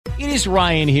It is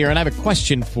Ryan here, and I have a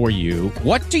question for you.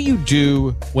 What do you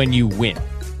do when you win?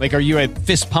 Like, are you a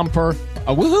fist pumper,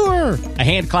 a woohooer, a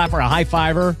hand clapper, a high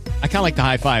fiver? I kind of like the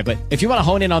high five, but if you want to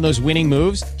hone in on those winning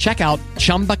moves, check out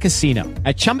Chumba Casino.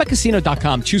 At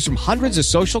ChumbaCasino.com, choose from hundreds of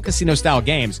social casino-style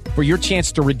games for your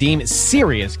chance to redeem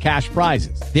serious cash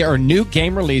prizes. There are new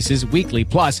game releases weekly,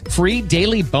 plus free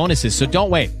daily bonuses. So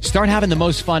don't wait. Start having the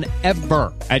most fun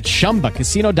ever at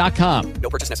ChumbaCasino.com.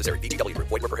 No purchase necessary. VGW Group.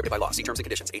 Void where prohibited by law. See terms and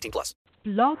conditions. 18 plus.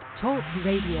 Blog Talk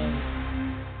Radio.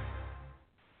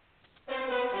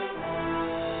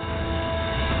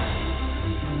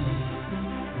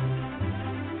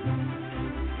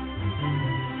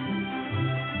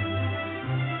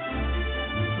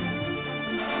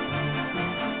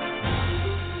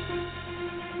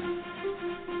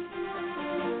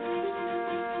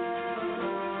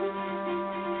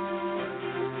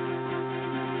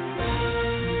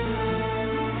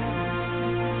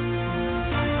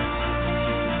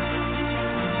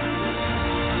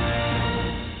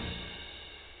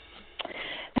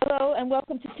 And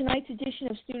welcome to tonight's edition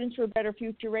of Students for a Better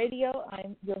Future Radio.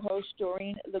 I'm your host,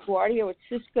 Doreen LaGuardia, with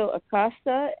Cisco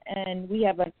Acosta, and we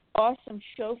have an awesome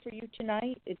show for you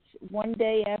tonight. It's one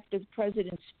day after the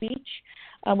President's speech.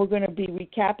 We're going to be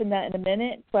recapping that in a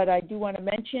minute, but I do want to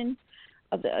mention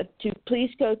to please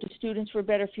go to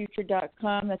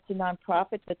studentsforbetterfuture.com. That's a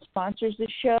nonprofit that sponsors this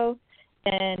show,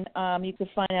 and you can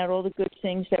find out all the good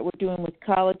things that we're doing with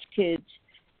college kids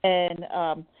and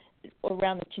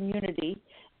around the community.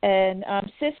 And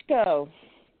Cisco.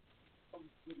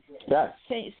 Yes.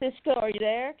 Cisco, are you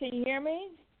there? Can you hear me?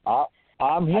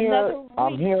 I'm here.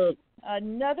 I'm here.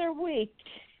 Another week.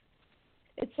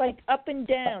 It's like up and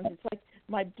down. It's like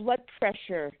my blood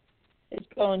pressure is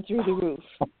going through the roof.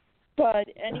 But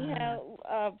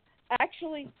anyhow,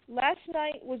 actually, last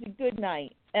night was a good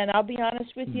night. And I'll be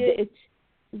honest with you, it's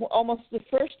almost the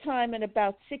first time in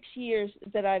about 6 years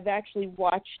that I've actually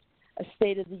watched a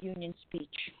State of the Union speech.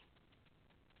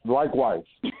 Likewise.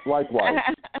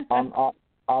 I'm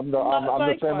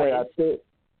the same way.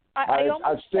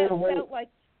 I stayed away. Like,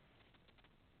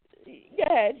 go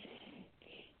ahead.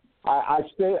 I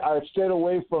stayed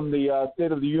away from the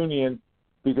State of the Union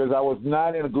because I was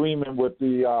not in agreement with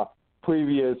the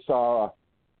previous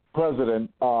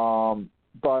president.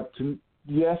 But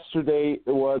yesterday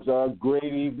it was a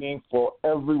great evening for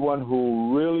everyone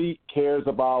who really cares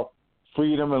about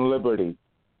freedom and liberty,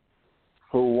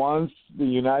 who wants the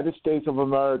United States of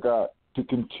America to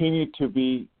continue to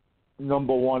be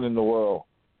number one in the world.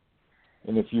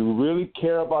 And if you really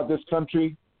care about this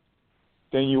country,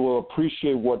 then you will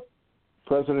appreciate what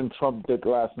President Trump did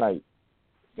last night.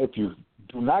 If you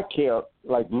do not care,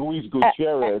 like Luis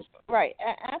Gutierrez, right,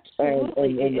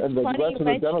 absolutely, and the rest of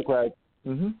the Democrats.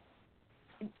 Mm-hmm.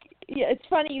 Yeah, it's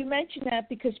funny you mentioned that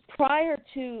because prior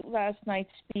to last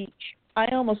night's speech, I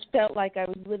almost felt like I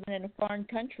was living in a foreign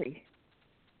country.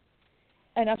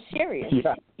 And I'm serious,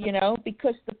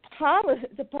 because the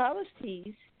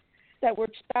policies that were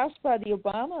espoused by the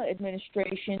Obama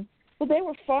administration, well, they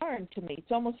were foreign to me. It's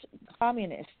almost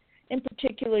communist, in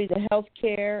particular the health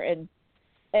care and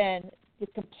the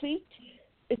complete.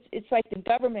 It's like the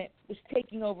government was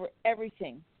taking over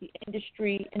everything, the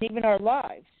industry, and even our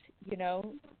lives,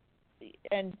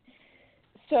 And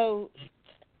so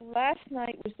last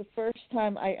night was the first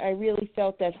time I really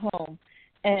felt at home.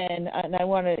 And I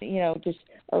want to, just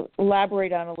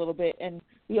elaborate on a little bit. And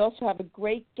we also have a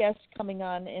great guest coming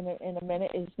on in a minute.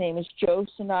 His name is Joe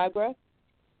Sinagra.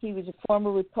 He was a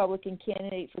former Republican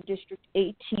candidate for District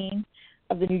 18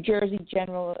 of the New Jersey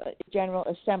General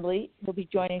Assembly. He'll be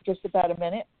joining in just about a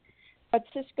minute. But,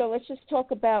 Cisco, let's just talk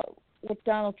about what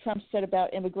Donald Trump said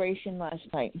about immigration last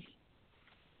night.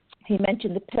 He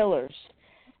mentioned the pillars,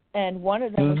 and one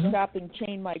of them was stopping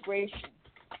chain migration.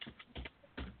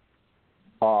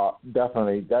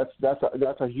 Definitely,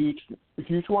 that's a huge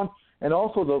one, and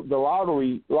also the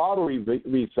lottery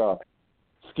visa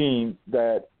scheme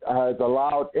that has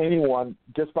allowed anyone,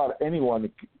 just about anyone,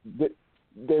 it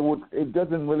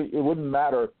wouldn't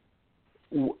matter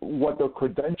what their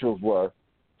credentials were,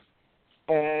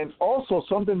 and also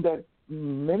something that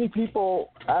many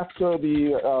people after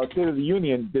the State of the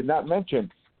Union did not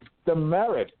mention, the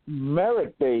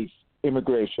merit-based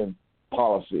immigration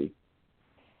policy.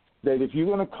 That if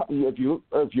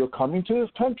you're coming to this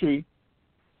country,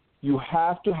 you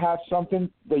have to have something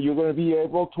that you're going to be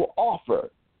able to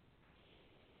offer.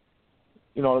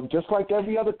 Just like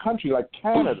every other country, like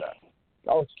Canada,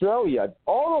 Australia,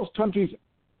 all those countries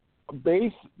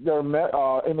base their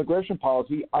immigration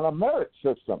policy on a merit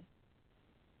system.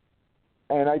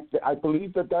 And I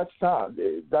believe that's how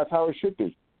it should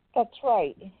be. That's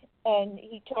right. and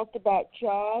he talked about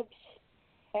jobs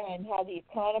and how the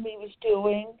economy was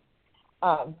doing,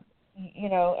 and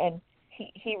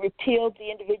he repealed the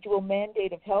individual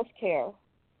mandate of health care,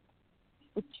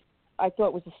 which I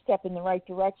thought was a step in the right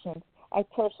direction. I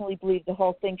personally believe the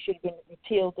whole thing should have been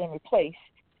repealed and replaced,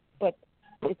 but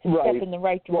it's a step in the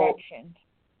right direction.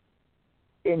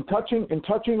 Well, in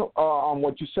touching on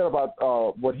what you said about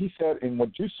what he said and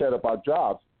what you said about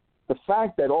jobs, the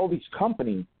fact that all these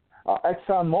companies,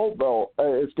 ExxonMobil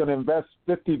is going to invest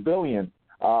 $50 billion,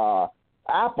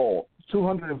 Apple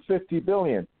 $250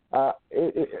 billion.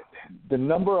 The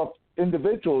number of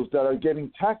individuals that are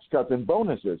getting tax cuts and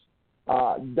bonuses,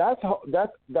 that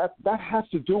has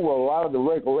to do with a lot of the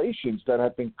regulations that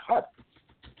have been cut,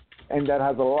 and that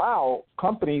has allowed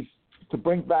companies to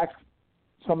bring back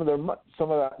some of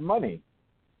that money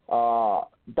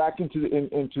back into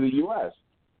the U.S.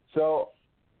 So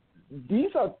these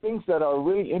are things that are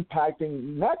really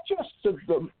impacting not just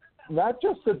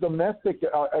the domestic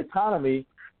economy,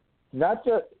 but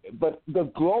the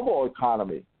global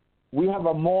economy. We have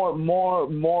a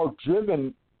more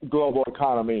driven global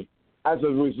economy as a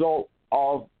result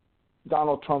of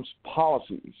Donald Trump's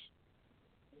policies.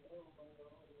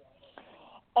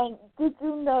 And did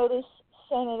you notice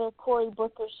Senator Cory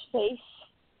Booker's face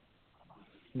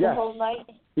the whole night?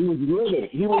 He was livid.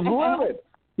 He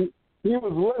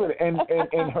was livid,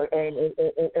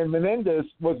 and Menendez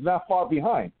was not far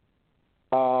behind.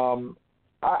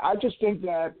 I just think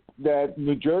that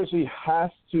New Jersey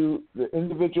has to, the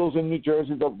individuals in New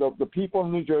Jersey, the people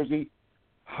in New Jersey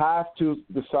have to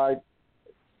decide,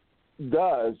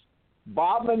 does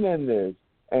Bob Menendez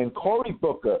and Cory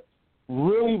Booker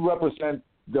really represent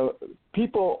the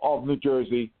people of New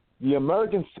Jersey, the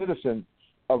American citizens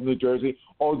of New Jersey,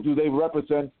 or do they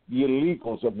represent the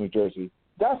illegals of New Jersey?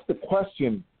 That's the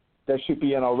question that should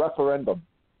be in a referendum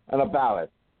and a ballot.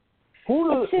 Who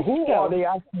are they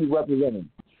actually representing?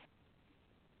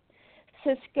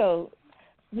 Cisco,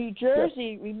 New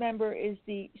Jersey, remember, is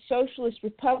the Socialist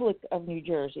Republic of New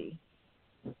Jersey.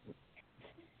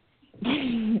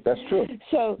 That's true.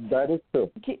 That is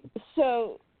true.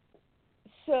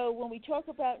 So when we talk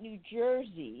about New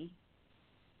Jersey,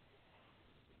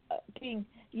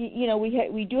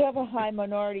 we do have a high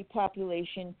minority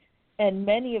population, and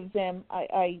many of them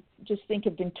I just think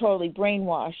have been totally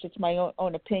brainwashed. It's my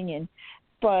own opinion,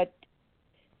 but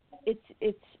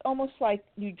it's almost like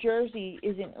New Jersey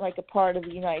isn't like a part of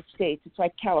the United States. It's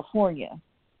like California.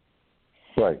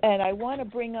 Right. And I want to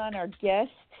bring on our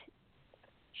guest,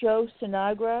 Joe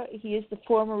Sinagra. He is the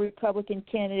former Republican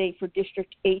candidate for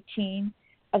District 18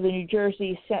 of the New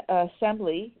Jersey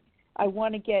Assembly. I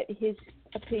want to get his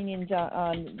opinions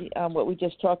on what we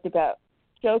just talked about.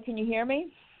 Joe, can you hear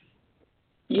me?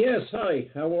 Yes. Hi.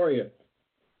 How are you?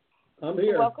 I'm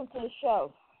here. Welcome to the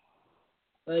show.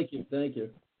 Thank you.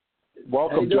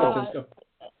 Welcome, Joe.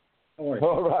 How are you?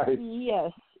 All right.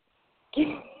 Yes.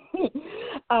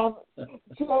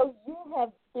 Joe, you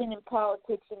have been in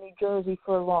politics in New Jersey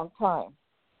for a long time.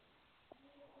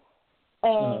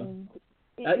 And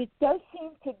it does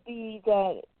seem to be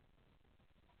that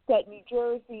New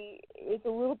Jersey is a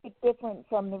little bit different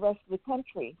from the rest of the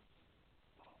country.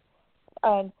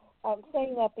 And I'm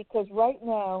saying that because right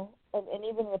now, and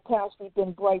even in the past, we've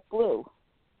been bright blue.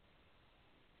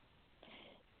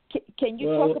 Can you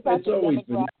talk about the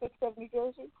demographics of New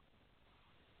Jersey?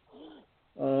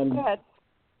 Go ahead.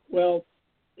 Well,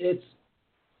 it's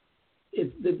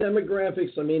the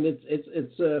demographics. I mean,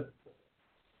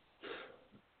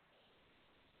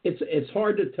 it's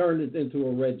hard to turn it into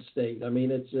a red state. I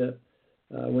mean, it's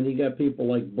when you got people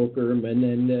like Booker,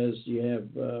 Menendez, you have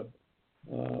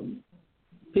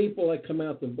people that come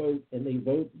out to vote and they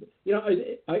vote. You know,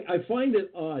 I find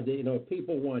it odd. You know,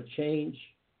 people want change,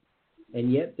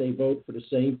 and yet they vote for the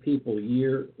same people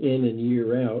year in and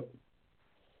year out,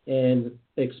 and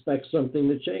expect something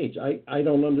to change. I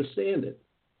don't understand it.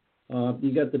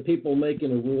 You got the people making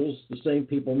the rules, the same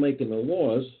people making the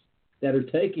laws that are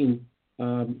taking,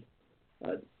 for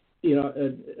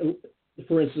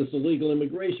instance, illegal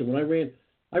immigration. When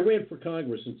I ran for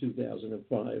Congress in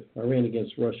 2005. I ran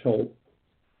against Rush Holt.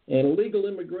 And illegal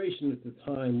immigration at the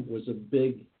time was a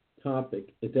big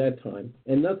topic at that time,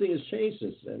 and nothing has changed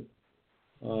since then.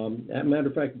 As a matter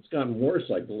of fact, it's gotten worse,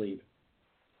 I believe.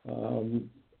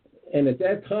 And at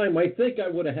that time, I think I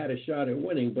would have had a shot at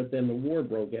winning, but then the war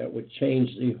broke out, which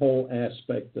changed the whole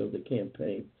aspect of the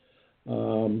campaign.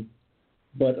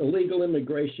 But illegal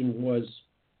immigration was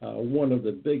one of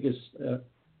the biggest.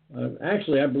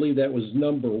 Actually, I believe that was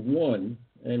number one,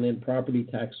 and then property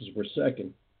taxes were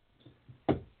second.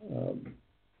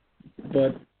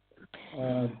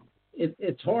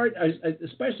 it's hard,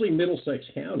 especially Middlesex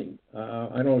County.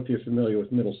 I don't know if you're familiar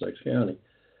with Middlesex County.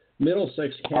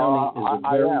 Middlesex County is a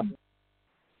very... I am.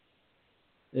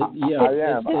 I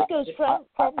am. Cisco's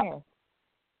from here.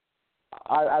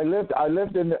 I lived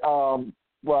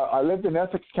in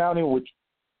Essex County, which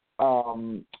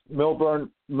Milburn,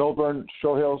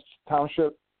 Shore Hills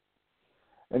Township,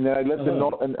 and then I lived in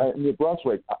New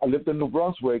Brunswick. I lived in New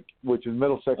Brunswick, which is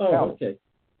Middlesex County. Okay.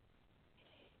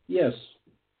 Yes.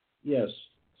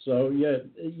 So yeah,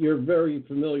 you're very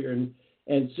familiar, and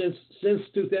since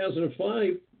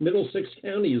 2005, Middlesex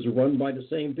County is run by the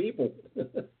same people.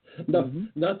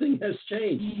 Nothing has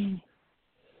changed.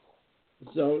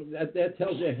 So that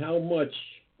tells you how much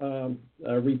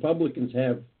Republicans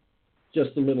have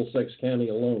just in Middlesex County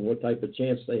alone, what type of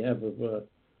chance they have of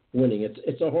winning.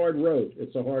 It's a hard road.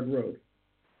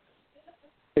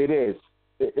 It is.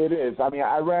 It is. I mean,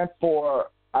 I ran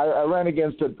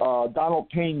against Donald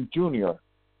Payne Jr.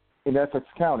 in Essex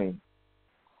County.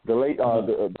 The late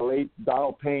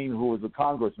Donald Payne, who was a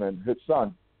congressman, his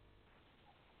son,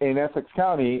 in Essex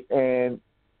County, and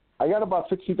I got about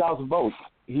 60,000 votes.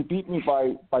 He beat me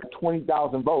by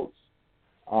 20,000 votes,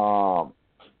 and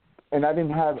I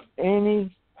didn't have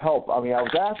any help. I mean, I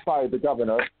was asked by the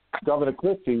Governor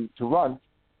Christie, to run,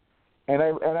 and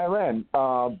I ran,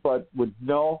 but with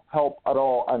no help at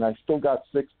all, and I still got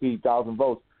 60,000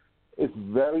 votes. It's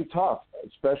very tough,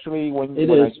 especially when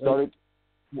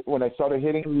I started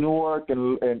hitting Newark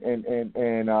and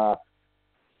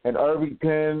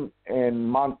Irvington and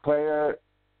Montclair.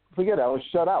 Forget it, I was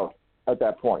shut out at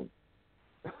that point.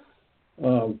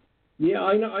 Yeah,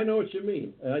 I know what you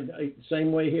mean.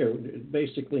 Same way here.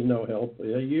 Basically, no help.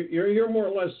 You're more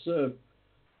or less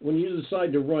when you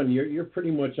decide to run, you're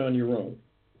pretty much on your own.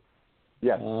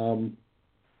 Yes.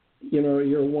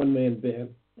 You're a one-man band,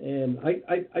 and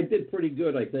I did pretty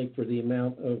good, I think, for the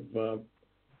amount of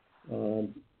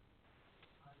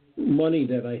money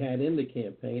that I had in the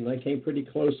campaign. I came pretty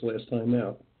close last time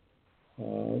out.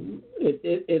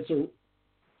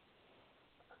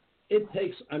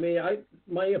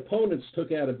 My opponents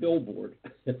took out a billboard,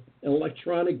 an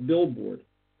electronic billboard,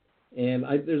 and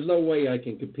there's no way I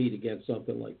can compete against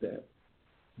something like that.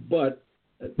 But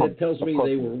that tells me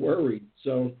they were worried.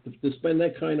 So to spend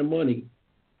that kind of money.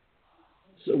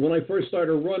 So when I first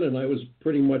started running, I was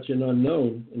pretty much an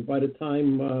unknown, and by the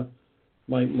time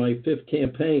my fifth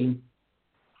campaign,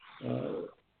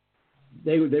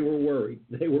 they were worried.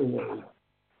 They were worried.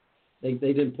 They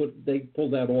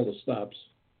pulled out all the stops.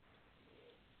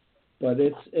 But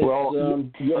in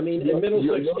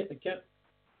Middlesex,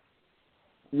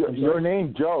 your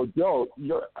name, Joe, you're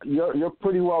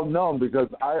pretty well known because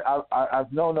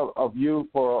I've known of you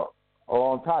for a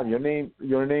long time. Your name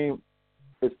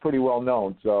is pretty well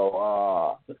known.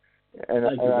 So and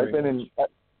I've been in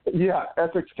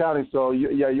Essex County. So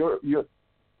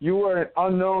you were an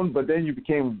unknown, but then you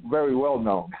became very well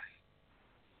known.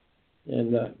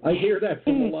 And I hear that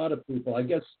from a lot of people. I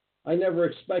guess I never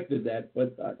expected that,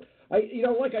 but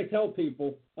like I tell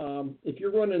people, if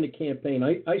you're running a campaign,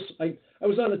 I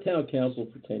was on the town council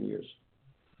for 10 years,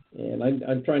 and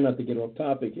I'm trying not to get off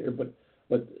topic here, but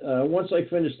once I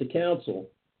finished the council,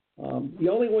 the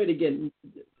only way to get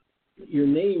your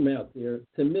name out there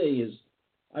to me is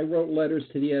I wrote letters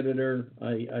to the editor.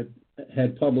 I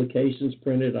had publications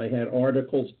printed. I had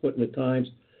articles put in the Times.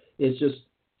 It's just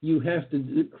you have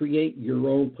to create your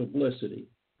own publicity.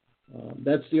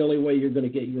 That's the only way you're going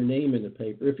to get your name in the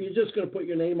paper. If you're just going to put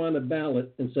your name on the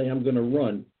ballot and say, I'm going to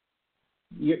run,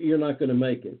 you're not going to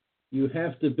make it. You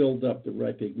have to build up the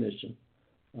recognition.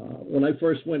 When I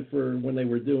first when they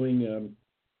were doing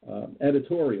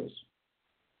editorials,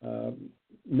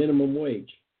 minimum wage,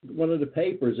 one of the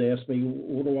papers asked me,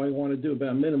 what do I want to do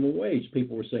about minimum wage?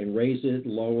 People were saying, raise it,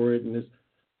 lower it,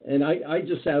 and I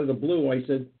just out of the blue, I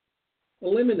said,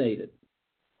 eliminate it.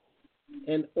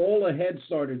 And all the heads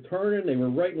started turning. They were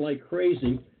writing like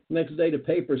crazy. Next day, the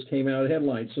papers came out,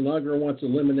 headlines, Sinagra wants to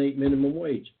eliminate minimum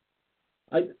wage.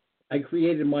 I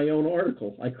created my own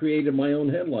article. I created my own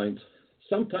headlines.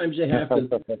 Sometimes you have to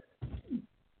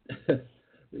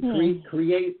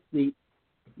create the.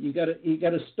 You got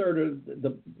to stir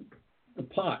the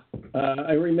pot.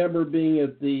 I remember being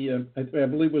at the I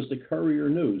believe it was the Courier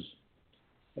News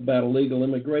about illegal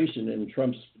immigration, and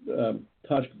Trump's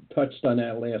touched on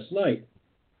that last night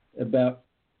about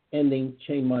ending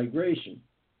chain migration.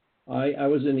 I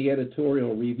was in the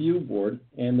editorial review board,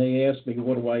 and they asked me,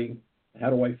 how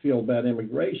do I feel about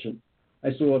immigration?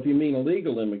 I said, well, if you mean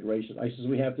illegal immigration, I said,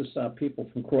 we have to stop people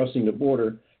from crossing the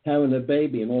border, having a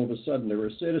baby, and all of a sudden they're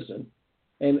a citizen.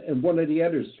 And one of the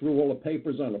editors threw all the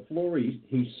papers on the floor.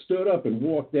 He stood up and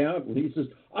walked out, and he says,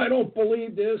 "I don't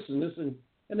believe this and this," and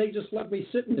they just left me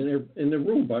sitting in the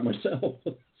room by myself.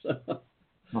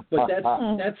 But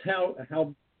that's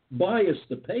how biased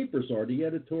the papers are, the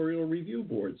editorial review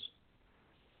boards.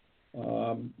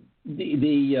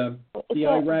 The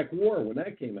Iraq War, when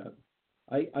that came out,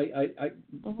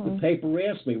 the paper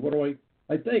asked me, "What do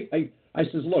I think?" I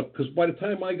says, "Look, because by the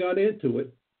time I got into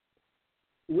it,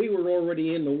 we were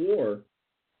already in the war,"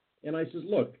 and I says,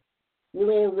 "Look,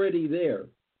 we're already there.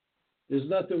 There's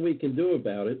nothing we can do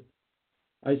about it."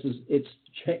 I says, "It's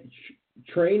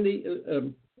train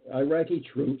the Iraqi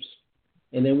troops,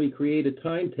 and then we create a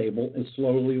timetable, and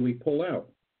slowly we pull out."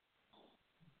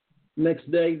 Next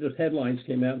day, the headlines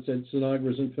came out and said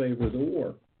Sinagra's in favor of the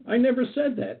war. I never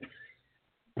said that.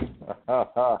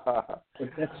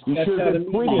 That's should have been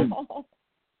tweeting.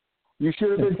 You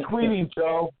should have been tweeting,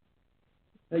 Joe.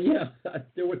 Yeah,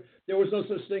 there was no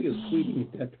such thing as tweeting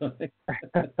at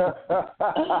that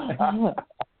time.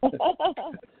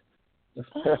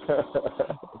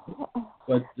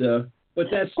 But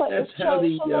that's how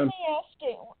the. So let me ask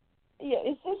you,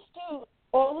 is this due?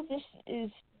 All of this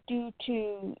is due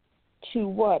to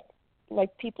what?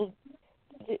 Like people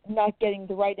not getting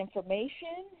the right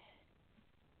information?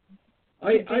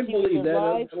 I believe that a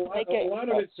lot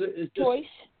of it's choice.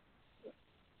 Just,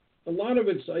 a lot of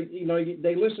it's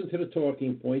they listen to the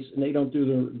talking points and they don't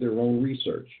do their own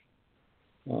research.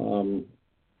 And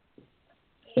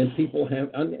people have,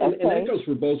 and that goes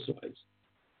for both sides.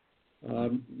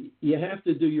 You have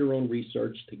to do your own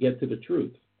research to get to the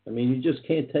truth. I mean, you just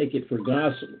can't take it for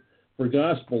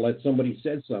gospel that somebody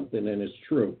said something and it's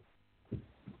true.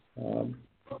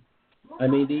 I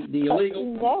mean, the illegal.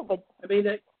 No, but I mean,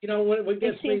 what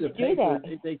gets me,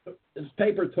 this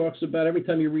paper talks about, every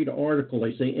time you read an article,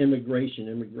 they say immigration.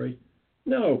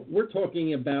 No, we're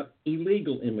talking about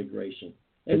illegal immigration.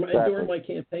 And during my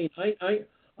campaign,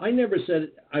 I never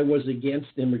said I was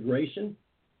against immigration.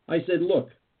 I said, look,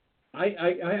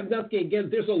 I have nothing against.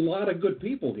 There's a lot of good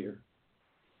people here.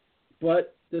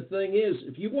 But the thing is,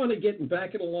 if you want to get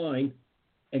back in the line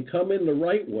and come in the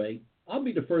right way, I'll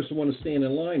be the first one to stand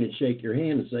in line and shake your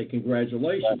hand and say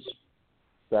congratulations.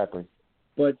 Exactly.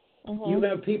 But you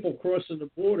have people crossing the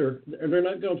border, and they're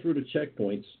not going through the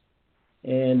checkpoints.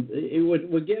 And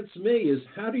what gets me is,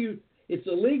 it's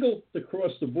illegal to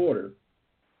cross the border,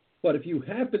 but if you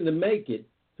happen to make it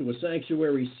to a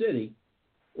sanctuary city,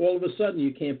 all of a sudden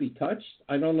you can't be touched?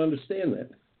 I don't understand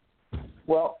that.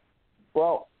 Well,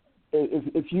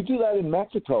 if you do that in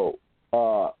Mexico,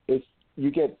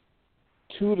 you get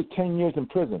 2 to 10 years in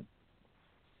prison,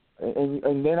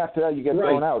 and then after that you get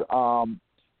thrown out.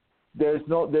 There's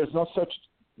no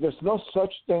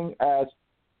such thing as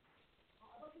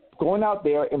going out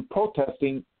there and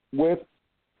protesting with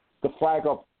the flag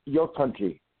of your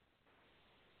country,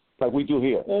 like we do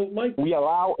here. Well, we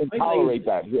allow and tolerate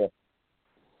that here.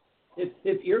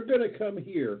 If you're going to come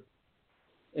here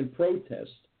and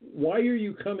protest, why are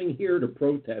you coming here to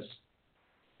protest?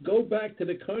 Go back to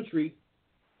the country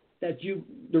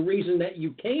the reason that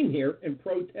you came here, and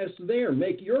protest there.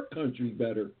 Make your country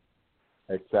better.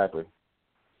 Exactly.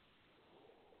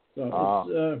 So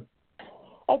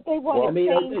they want to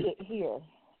change it here.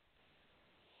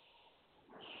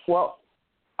 Well,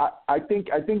 I think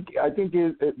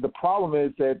the problem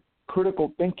is that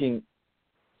critical thinking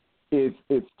is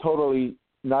totally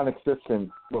non-existent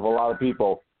with a lot of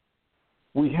people.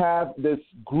 We have this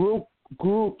group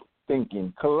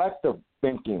thinking, collective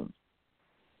thinking.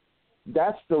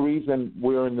 That's the reason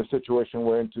we're in the situation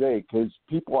we're in today, because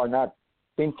people are not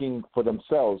thinking for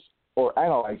themselves or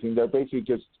analyzing. They're basically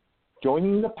just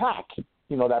joining the pack,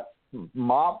 that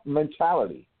mob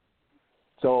mentality.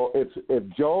 So if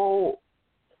Joe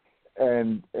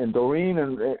and Doreen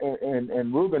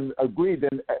and Ruben agree,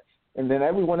 and then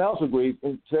everyone else agrees,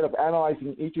 instead of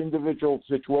analyzing each individual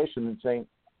situation and saying,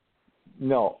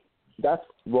 no, that's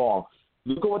wrong.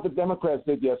 Look at what the Democrats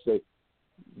did yesterday.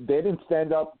 They didn't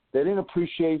stand up. They didn't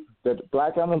appreciate that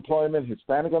black unemployment,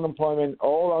 Hispanic unemployment,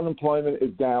 all unemployment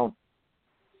is down.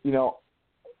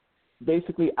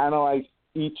 Basically analyze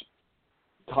each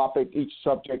topic, each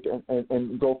subject,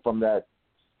 and go from that.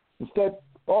 Instead,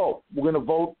 we're going to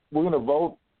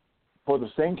vote for the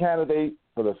same candidate,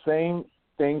 for the same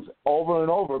things over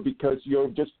and over, because you're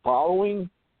just following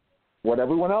what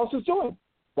everyone else is doing.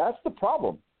 That's the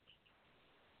problem.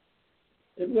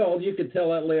 Well, you could tell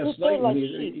that last night.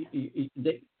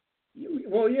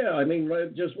 Well, yeah, I mean,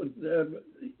 just what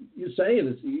you're saying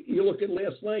is, you look at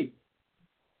last night,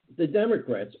 the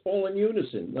Democrats, all in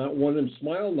unison. Not one of them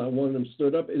smiled, not one of them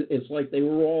stood up. It's like they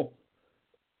were all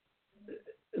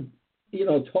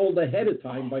told ahead of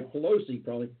time by Pelosi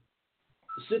probably,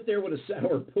 sit there with a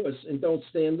sour puss and don't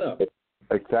stand up.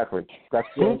 Exactly. That's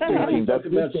you talk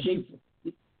about sheep.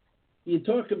 You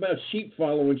talk about sheep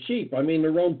following sheep. I mean,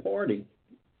 their own party.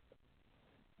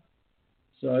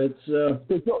 So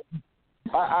it's.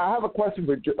 I have a question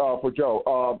for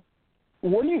Joe.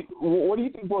 What do you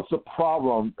think was the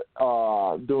problem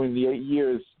during the 8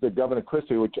 years that Governor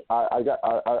Christie, which I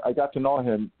got to know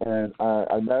him and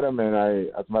I met him, and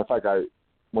as a matter of fact,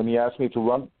 when he asked me to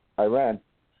run, I ran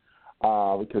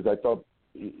because I thought,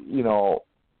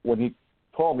 when he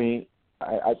told me,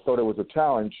 I thought it was a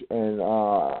challenge, and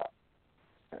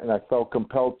I felt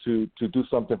compelled to do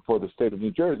something for the state of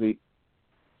New Jersey.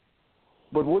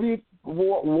 But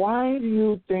why do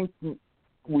you think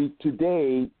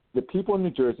today the people in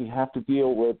New Jersey have to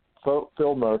deal with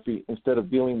Phil Murphy instead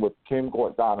of dealing with Kim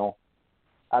Guadagno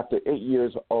after 8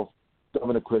 years of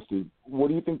Governor Christie? What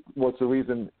do you think was the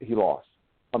reason she lost?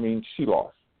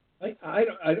 I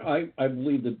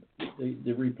believe that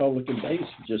the Republican base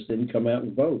just didn't come out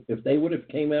and vote. If they would have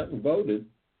came out and voted,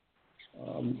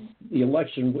 the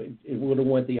election would have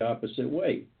went the opposite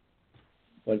way.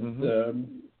 But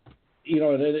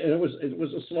it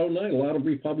was a slow night. A lot of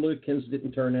Republicans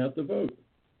didn't turn out to vote.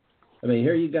 I mean,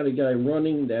 here you got a guy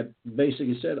running that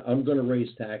basically said, "I'm going to raise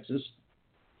taxes.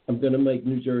 I'm going to make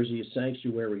New Jersey a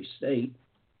sanctuary state."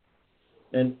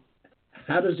 And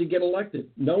how does he get elected?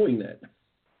 Knowing that,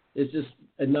 it's just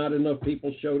not enough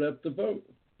people showed up to vote.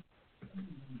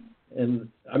 And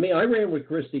I mean, I ran with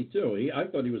Christie too. I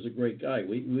thought he was a great guy.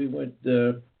 We went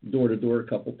door to door a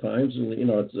couple times, and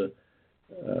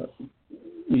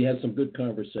we had some good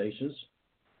conversations.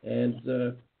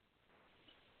 And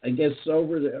I guess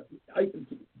to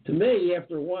me,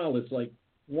 after a while, it's like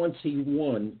once he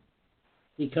won,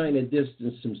 he kind of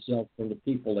distanced himself from the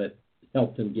people that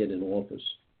helped him get in office.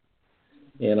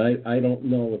 And I don't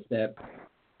know if that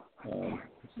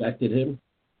affected him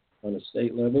on a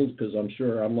state level, because I'm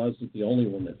sure I wasn't the only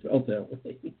one that felt that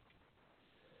way.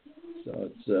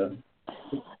 So it's.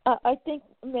 I think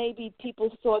maybe people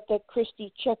thought that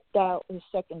Christie checked out his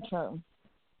second term,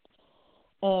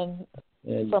 and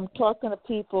from talking to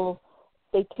people,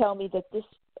 they tell me that this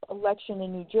election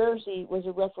in New Jersey was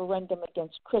a referendum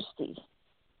against Christie.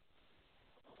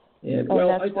 And well,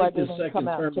 that's why I think the second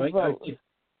term,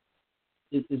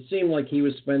 it seemed like he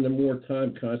was spending more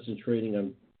time concentrating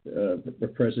on the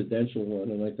presidential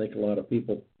one, and I think a lot of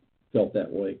people felt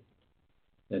that way,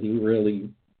 that he really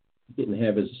didn't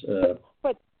have his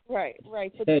Right.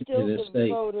 But head still, in his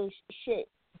state.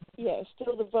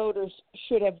 Still the voters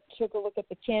should have took a look at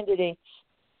the candidates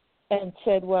and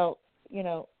said, well,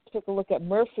 took a look at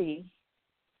Murphy,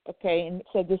 okay, and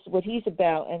said this is what he's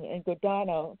about, and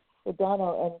Guadagno,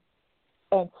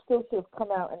 and still should have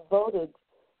come out and voted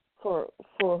for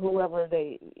whoever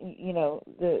they,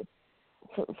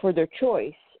 for their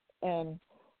choice. And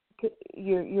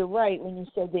you're right when you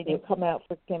said they didn't come out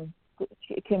for Kim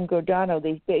Guadagno.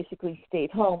 They basically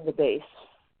stayed home, the base.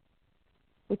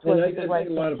 Which wasn't the right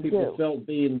thing to do. A lot of people felt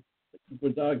being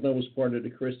Guadagno was part of the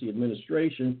Christie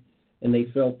administration, and they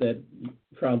felt that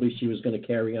probably she was going to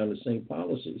carry on the same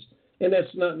policies. And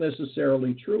that's not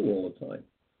necessarily true all the time.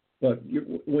 But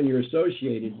when you're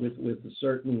associated with a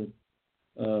certain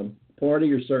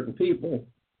party or certain people,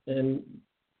 and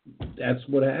that's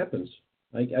what happens.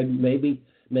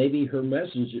 Maybe her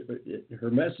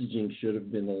messaging should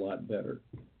have been a lot better.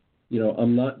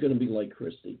 I'm not going to be like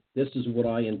Christie. This is what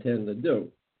I intend to do.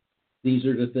 These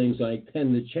are the things I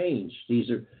tend to change.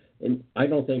 And I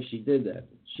don't think she did that.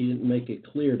 She didn't make it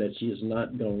clear that she is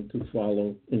not going to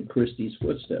follow in Christie's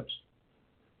footsteps.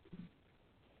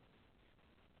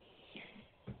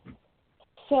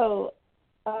 So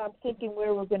I'm thinking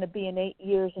where we're going to be in 8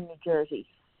 years in New Jersey.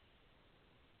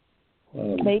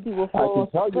 Maybe we'll fall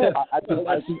off the cliff.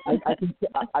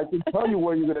 I can tell you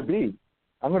where you're going to be.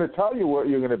 I'm going to tell you where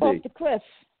you're going to be. Off the cliff.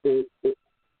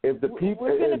 If the people,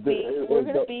 we're going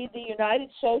to be the United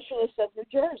Socialists of New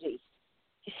Jersey.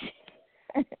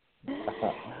 We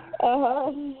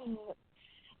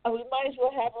might as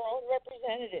well have our own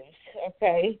representatives.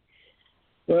 Okay.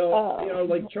 Well,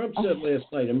 like Trump said last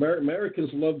night, Americans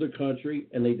love their country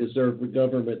and they deserve a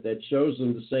government that shows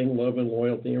them the same love and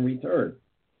loyalty in return.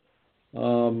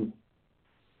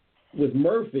 With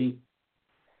Murphy,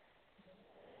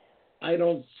 I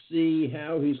don't see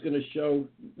how he's going to show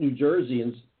New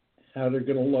Jerseyans how they're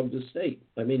going to love the state.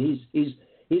 I mean, he's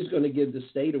going to give the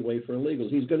state away for illegals.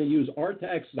 He's going to use our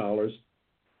tax dollars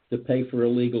to pay for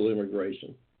illegal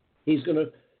immigration. He's going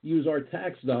to use our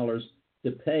tax dollars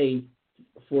to pay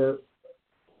for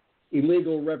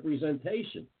illegal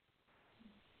representation.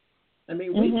 I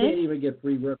mean, we can't even get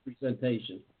free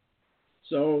representation.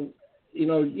 So,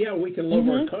 we can love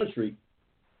our country,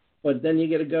 but then you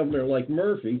get a governor like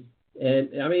Murphy, and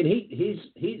I mean, he's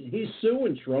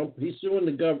suing Trump. He's suing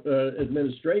the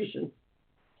administration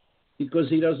because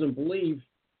he doesn't believe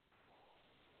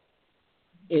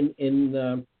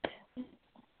in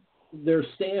their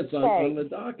stance on the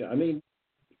DACA. I mean,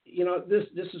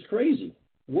 this is crazy.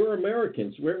 We're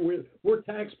Americans. We're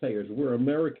taxpayers. We're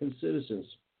American citizens.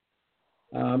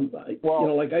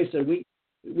 Like I said, we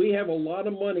have a lot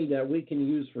of money that we can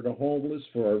use for the homeless,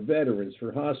 for our veterans,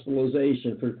 for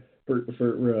hospitalization, for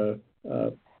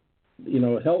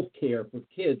health care for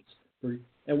kids,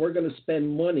 and we're going to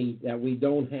spend money that we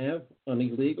don't have on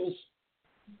illegals.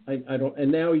 I don't.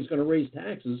 And now he's going to raise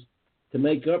taxes to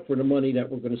make up for the money that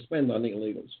we're going to spend on the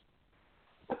illegals.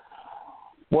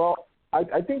 Well,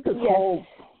 I think this whole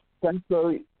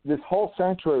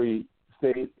sanctuary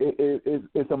state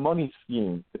is a money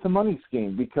scheme. It's a money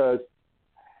scheme because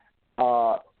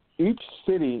each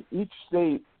state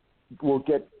will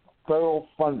get federal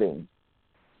funding.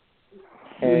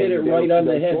 You hit it right on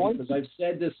the head because I've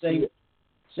said the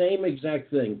same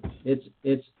exact thing.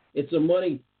 It's a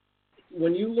money.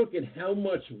 When you look at how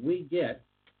much we get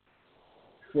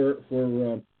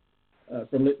from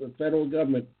the federal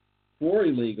government for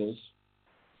illegals,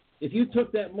 if you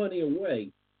took that money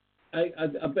away,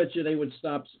 I bet you they would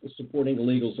stop supporting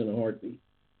illegals in a heartbeat.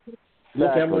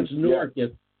 Look how much Newark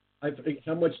gets.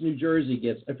 How much New Jersey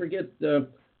gets. I forget.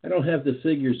 I don't have the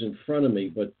figures in front of me,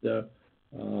 but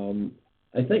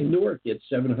I think Newark gets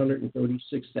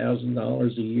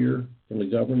 $736,000 a year from the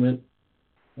government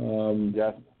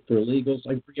for illegals.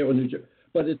 I forget what New Jersey,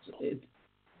 but it's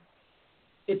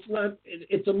not.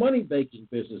 It's a money making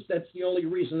business. That's the only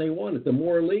reason they want it. The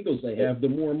more illegals they have, the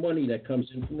more money that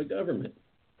comes in from the government.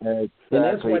 Exactly. And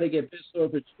that's why they get pissed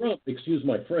off at Trump. Excuse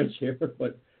my French here,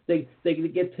 but they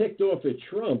get ticked off at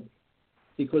Trump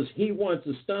because he wants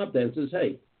to stop that and says,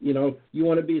 hey, you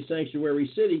want to be a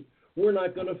sanctuary city, we're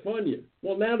not going to fund you.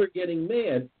 Well, now they're getting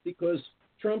mad because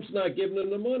Trump's not giving them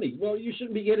the money. Well, you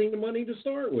shouldn't be getting the money to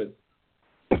start with.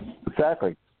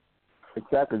 Exactly.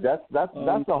 That's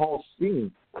the whole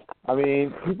scheme. I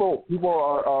mean, people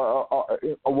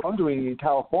are wondering in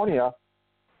California,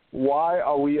 why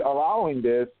are we allowing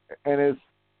this? And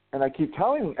I keep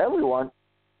telling everyone,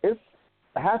 it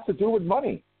has to do with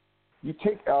money. You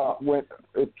take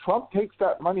if Trump takes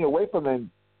that money away from them,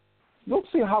 you'll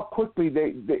see how quickly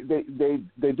they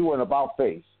do an about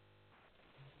face.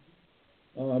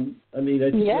 I mean,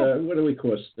 it's, what do we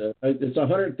cost? It's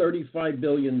 $135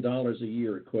 billion a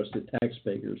year it costs the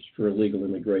taxpayers for illegal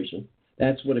immigration.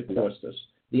 That's what it costs us.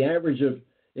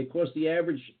 It costs the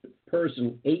average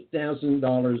person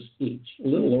 $8,000 each, a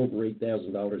little over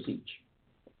 $8,000 each.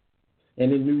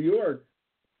 And in New York,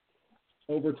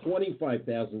 over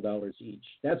 $25,000 each.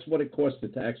 That's what it costs the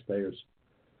taxpayers.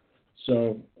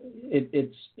 So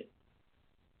it's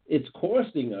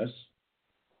costing us,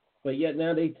 but yet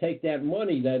now they take that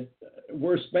money that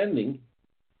we're spending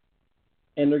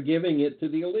and they're giving it to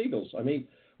the illegals. I mean,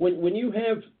 when you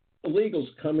have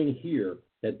illegals coming here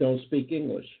that don't speak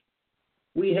English,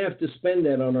 we have to spend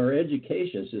that on our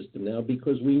education system now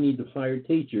because we need to hire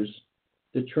teachers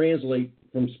to translate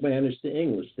from Spanish to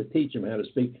English to teach them how to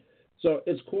speak. So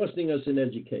it's costing us in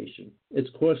education. It's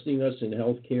costing us in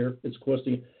health care. It's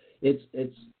costing, like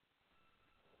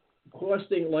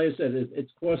I said,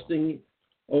 it's costing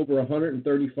over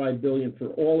 $135 billion for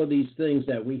all of these things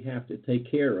that we have to take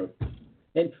care of.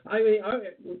 And I mean,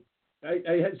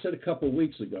 I had said a couple of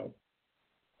weeks ago,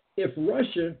 if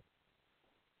Russia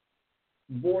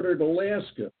bordered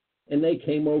Alaska and they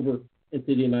came over into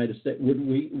the United States, would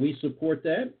we support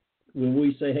that? Would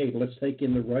we say, hey, let's take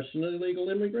in the Russian illegal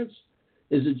immigrants?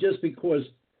 Is it just because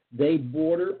they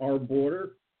border our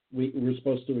border, we're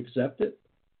supposed to accept it?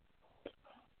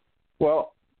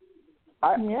 Well,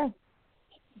 I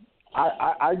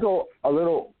go a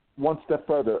little one step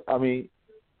further. I mean,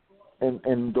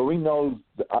 and Doreen knows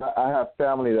I have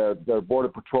family that are Border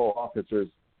Patrol officers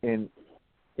in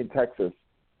Texas.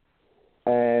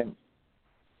 And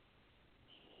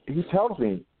he tells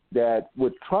me that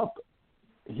with Trump,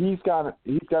 he's got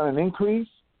an increase,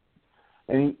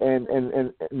 and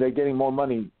they're getting more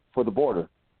money for the border.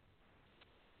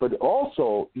 But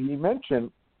also, he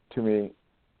mentioned to me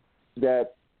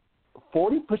that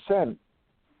 40%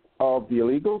 of the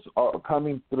illegals are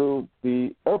coming through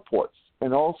the airports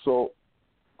and also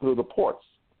through the ports.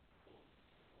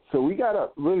 So we got to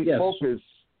really focus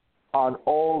on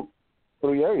all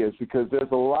three areas because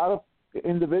there's a lot of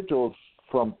individuals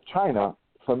from China,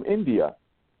 from India,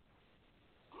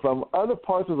 from other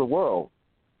parts of the world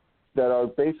that are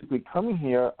basically coming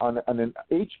here on an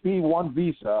HB1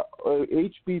 visa or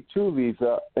HB2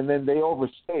 visa, and then they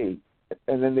overstay,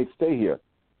 and then they stay here.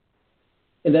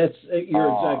 And that's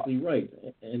you're exactly right,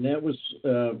 and that was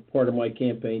part of my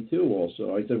campaign too.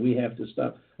 Also, I said we have to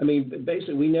stop. I mean,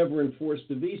 basically, we never enforced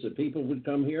the visa. People would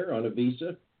come here on a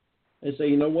visa and say,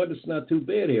 you know what, it's not too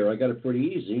bad here. I got it pretty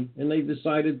easy, and they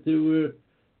decided to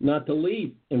not to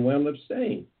leave and wound up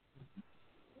staying.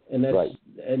 And that's right.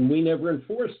 And we never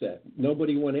enforced that.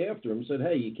 Nobody went after them and said,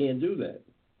 hey, you can't do that.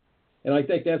 And I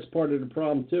think that's part of the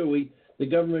problem too. The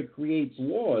government creates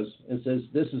laws and says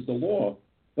this is the law,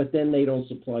 but then they don't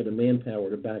supply the manpower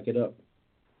to back it up.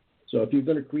 So if you're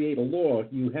going to create a law,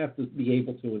 you have to be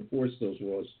able to enforce those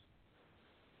laws.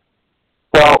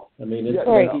 Well, I mean, it's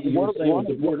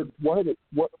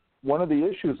one of the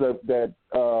issues that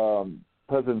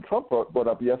President Trump brought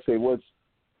up yesterday was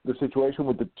the situation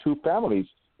with the two families,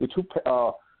 the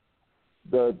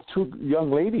two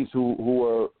young ladies who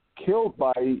were killed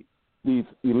by these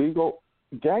illegal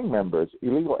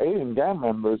alien gang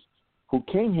members who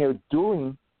came here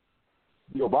during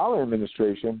the Obama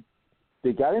administration.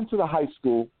 They got into the high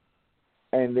school,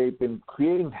 and they've been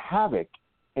creating havoc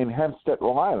in Hempstead,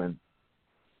 Long Island.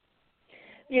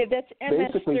 Yeah, that's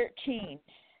MS-13.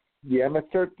 The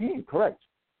MS-13, correct.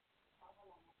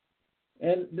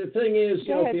 And the thing is,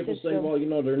 people say, well,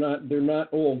 they're not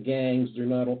all gangs, they're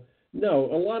not all.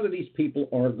 No, a lot of these people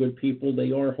are good people.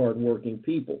 They are hardworking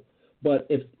people. But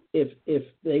if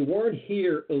they weren't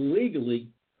here illegally,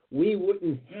 we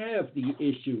wouldn't have the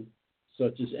issue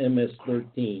such as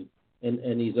MS-13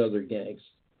 and these other gangs.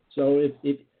 So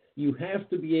if you have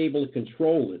to be able to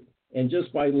control it, and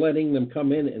just by letting them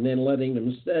come in and then letting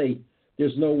them stay,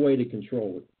 there's no way to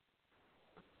control it.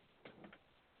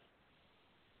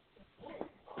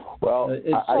 Well,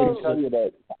 I can tell you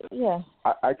that. Yeah.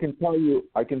 I can tell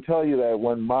you that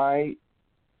when my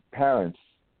parents,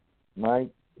 my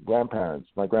grandparents,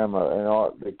 my grandmother, and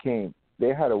all they came,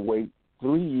 they had to wait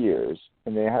 3 years,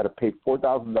 and they had to pay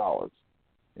 $4,000.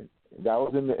 That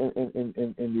was in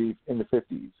the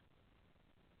 50s.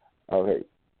 Okay,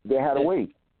 they had to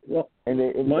wait. Well,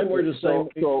 mine were the same.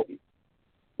 So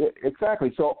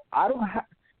exactly. So I don't have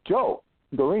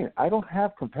Doreen, I don't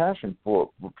have compassion for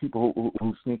people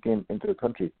who sneak into the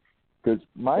country, because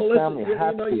my family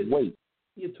has to wait.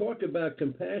 You talk about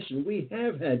compassion. We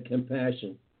have had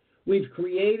compassion. We've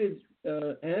created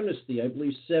amnesty, I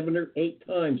believe, 7 or 8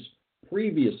 times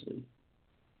previously.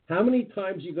 How many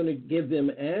times are you going to give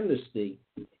them amnesty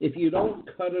if you don't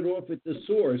cut it off at the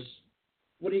source?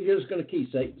 What are you just going to keep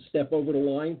say? Step over the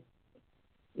line.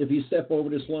 If you step over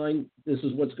this line, this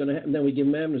is what's going to happen. Then we give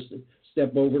them amnesty.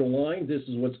 Step over the line, this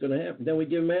is what's going to happen. Then we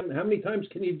give them amnesty. How many times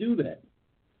can you do that?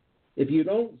 If you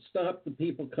don't stop the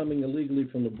people coming illegally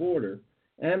from the border,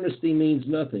 amnesty means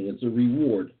nothing. It's a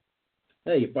reward.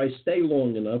 Hey, if I stay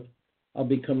long enough, I'll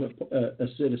become a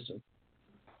citizen.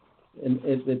 And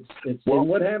and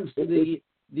what happens to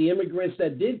the immigrants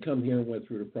that did come here and went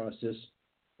through the process,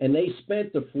 and they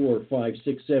spent the 4, 5,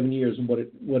 6, 7 years of what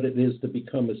it is to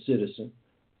become a citizen?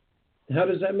 How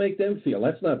does that make them feel?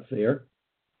 That's not fair.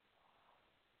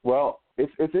 Well,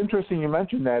 it's interesting you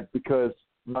mentioned that, because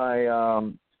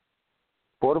my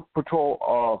Border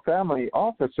Patrol family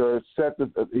officer said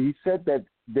that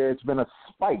there's been a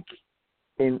spike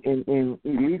in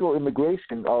illegal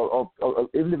immigration of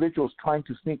individuals trying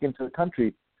to sneak into the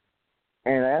country.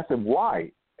 And I asked him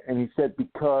why, and he said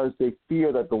because they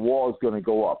fear that the wall is going to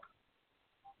go up.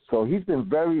 So they've been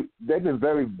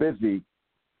very busy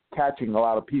catching a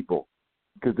lot of people,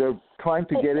 because they're trying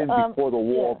to get in before the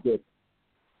wall gets.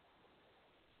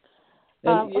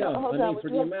 And hold on,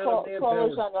 we do have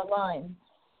callers on the line.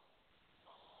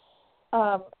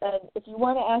 And if you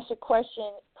want to ask a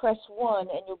question, press 1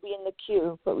 and you'll be in the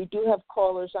queue. But we do have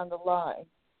callers on the line.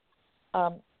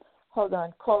 Hold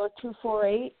on, caller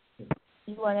 248.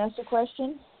 You want to ask a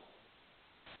question?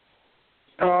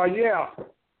 Yeah,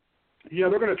 they're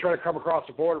going to try to come across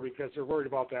the border because they're worried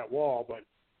about that wall. But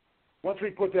once we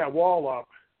put that wall up,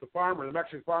 the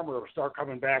Mexican farmer will start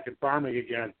coming back and farming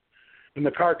again. And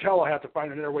the cartel will have to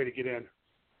find another way to get in.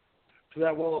 So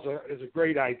that wall is a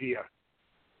great idea.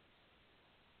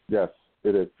 Yes,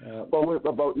 it is. But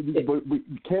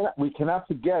we cannot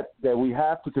forget that we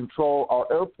have to control our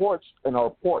airports and our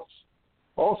ports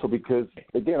also, because,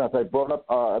 again, as I brought up,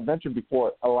 I mentioned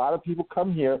before, a lot of people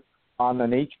come here on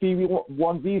an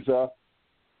HB1 visa,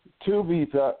 2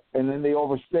 visa, and then they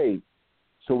overstay.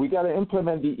 So we got to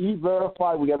implement the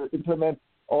E-Verify. We got to implement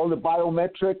all the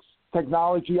biometrics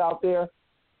technology out there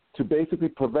to basically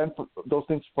prevent those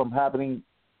things from happening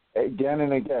again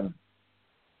and again.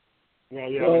 Well,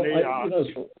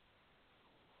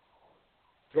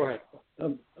 Go ahead.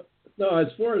 No, as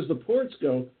far as the ports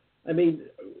go, I mean,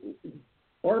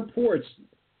 our ports,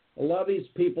 a lot of these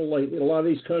people, like a lot of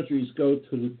these countries, go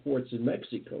to the ports in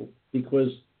Mexico because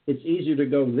it's easier to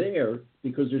go there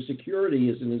because their security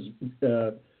isn't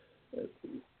as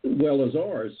well as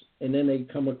ours, and then they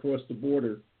come across the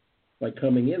border by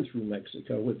coming in through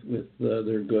Mexico with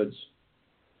their goods.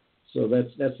 So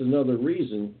that's another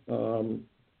reason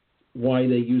why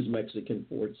they use Mexican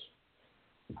ports.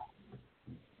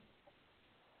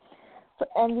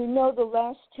 And we know the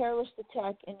last terrorist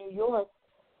attack in New York,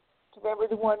 do you remember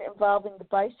the one involving the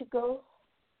bicycle?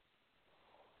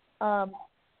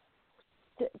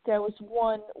 There was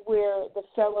one where the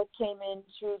fellow came in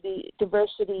through the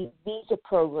diversity visa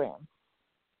program.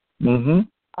 Mm-hmm.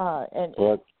 And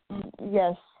Correct.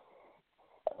 yes,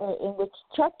 in which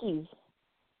Chuck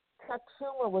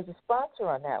Schumer was a sponsor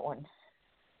on that one.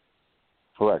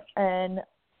 Correct. And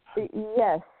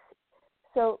yes,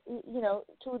 so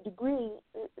to a degree,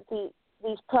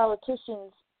 these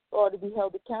politicians ought to be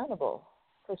held accountable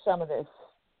for some of this.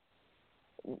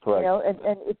 Correct.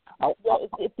 And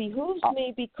it behooves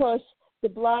me because de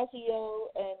Blasio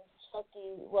and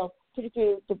Chucky, well,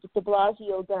 particularly de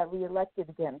Blasio got reelected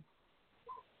again.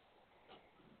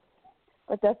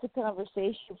 But that's a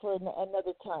conversation for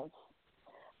another time.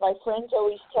 My friends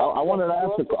always tell me. I wanted to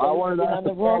ask the caller.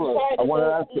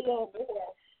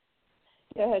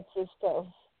 Go ahead, Cisco.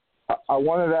 I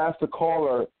wanted to ask the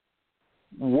caller,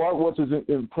 what was his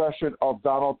impression of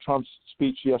Donald Trump's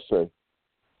speech yesterday?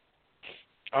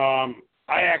 I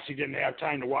actually didn't have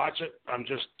time to watch it. I'm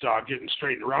just getting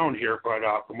straightened around here, but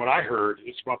from what I heard,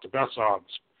 it's about the best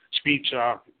speech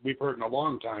we've heard in a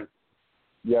long time.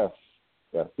 Yes.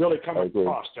 Really coming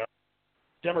across.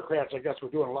 Democrats, I guess, were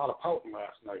doing a lot of pouting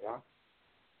last night, huh?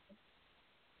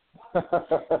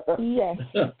 Yes.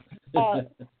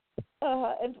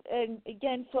 And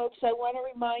again, folks, I want to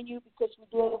remind you, because we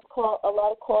do have a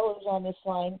lot of callers on this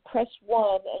line, press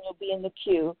 1 and you'll be in the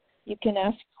queue. You can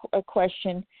ask a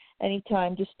question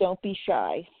anytime. Just don't be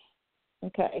shy.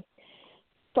 Okay?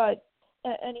 But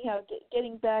anyhow,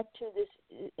 getting back to this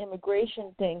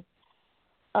immigration thing,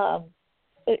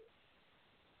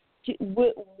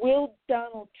 will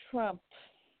Donald Trump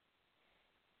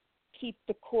keep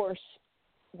the course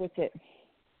with it?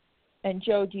 And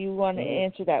Joe, do you want to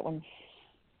answer that one?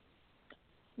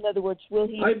 In other words, will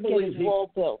he get his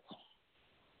wall built?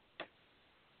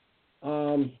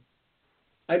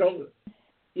 I don't.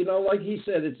 Like he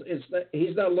said,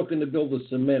 he's not looking to build a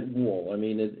cement wall. I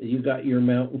mean, you got your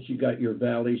mountains, you got your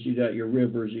valleys, you got your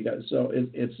rivers,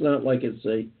 it's not like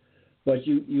but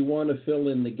you want to fill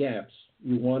in the gaps.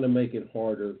 You want to make it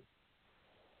harder,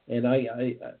 and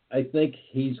I think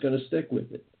he's going to stick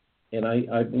with it, and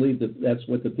I believe that's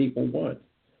what the people want.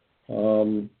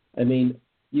 I mean,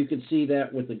 you could see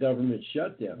that with the government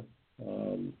shutdown.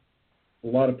 A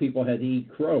lot of people had to eat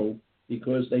crow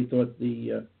because they thought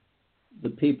the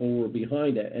people were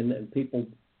behind it, and people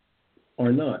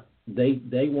are not. They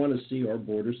want to see our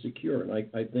border secure, and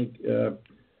I think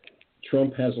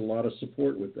Trump has a lot of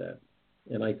support with that,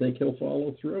 and I think he'll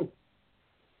follow through.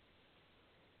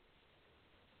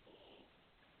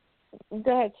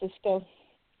 Go ahead, Cisco.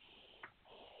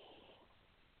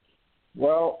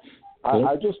 Well,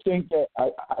 I just think that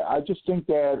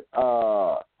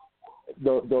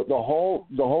the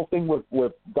whole thing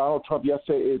with Donald Trump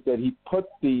yesterday is that he put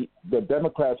the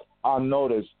Democrats on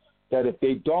notice that if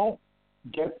they don't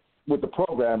get with the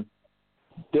program,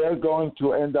 they're going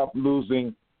to end up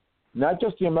losing not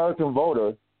just the American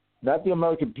voter, not the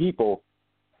American people,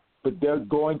 but they're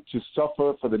going to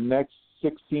suffer for the next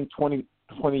 16, 20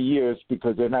 years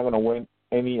because they're not going to win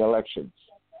any elections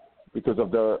because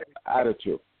of their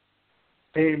attitude.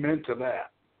 Amen to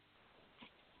that.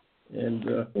 And,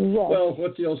 yes. Well,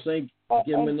 what's the old saying?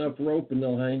 Give them enough rope and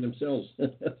they'll hang themselves.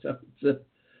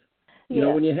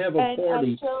 When you have a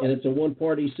party and it's a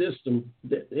one-party system,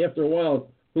 after a while,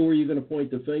 who are you going to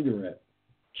point the finger at?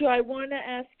 Joe, I want to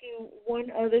ask you one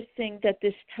other thing that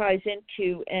this ties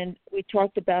into, and we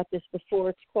talked about this before.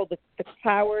 It's called the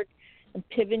Cloward and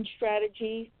Piven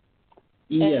strategy.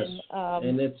 Yes,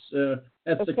 and that's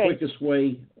the quickest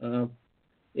way.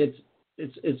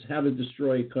 It's how to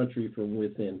destroy a country from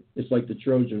within. It's like the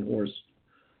Trojan horse.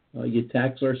 You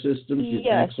tax our systems, you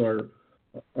tax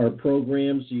our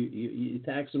programs, you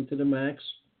tax them to the max.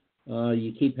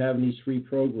 You keep having these free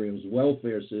programs,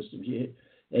 welfare systems,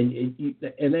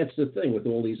 and that's the thing with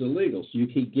all these illegals. You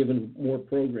keep giving more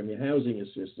programming, housing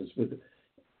assistance.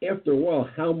 After a while,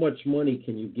 how much money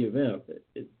can you give out?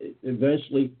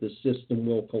 Eventually, the system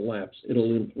will collapse.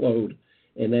 It'll implode,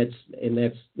 and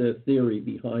that's the theory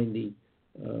behind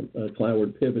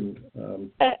Cloward Piven.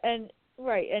 And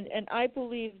right, and I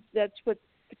believe that's what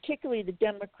particularly the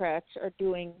Democrats are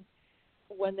doing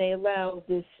when they allow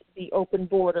the open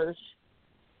borders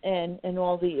and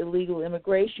all the illegal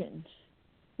immigration.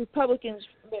 Republicans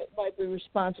might be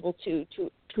responsible to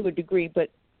a degree, but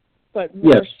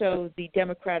more Yes. so the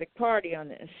Democratic Party on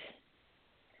this.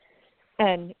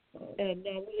 And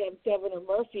now we have Governor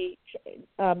Murphy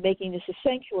making this a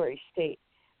sanctuary state,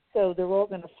 so they're all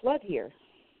going to flood here.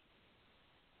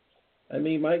 I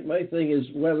mean, my thing is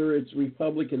whether it's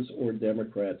Republicans or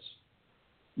Democrats,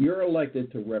 you're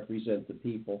elected to represent the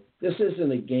people. This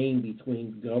isn't a game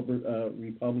between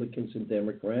Republicans and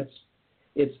Democrats.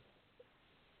 It's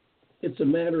a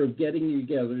matter of getting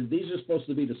together. These are supposed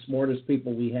to be the smartest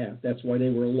people we have. That's why they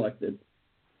were elected.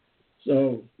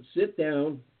 So sit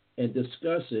down and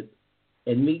discuss it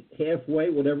and meet halfway,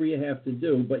 whatever you have to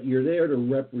do, but you're there to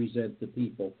represent the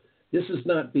people. This is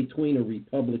not between a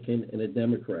Republican and a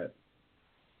Democrat.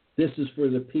 This is for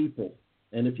the people.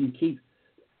 And if you keep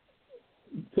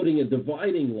putting a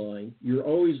dividing line, you're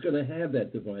always going to have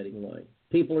that dividing line.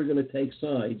 People are going to take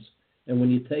sides, and when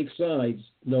you take sides,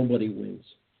 nobody wins.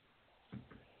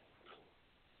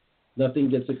 Nothing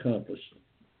gets accomplished.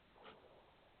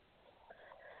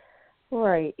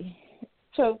 Right.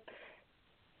 So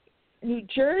New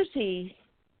Jersey,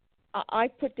 I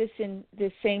put this in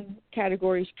the same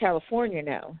category as California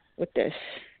now with this.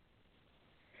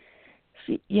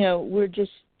 You know, we're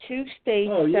just two states.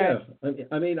 Oh, yeah.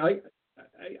 I mean, I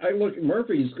look,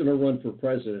 Murphy's going to run for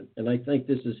president, and I think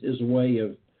this is his way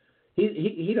of,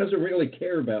 he doesn't really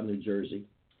care about New Jersey.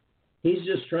 He's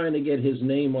just trying to get his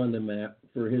name on the map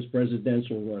for his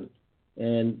presidential run.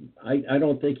 And I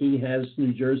don't think he has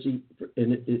New Jersey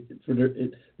for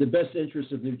the best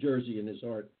interest of New Jersey in his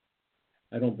heart.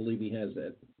 I don't believe he has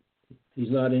that.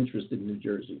 He's not interested in New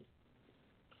Jersey.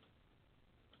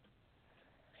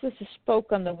 This is a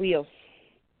spoke on the wheel.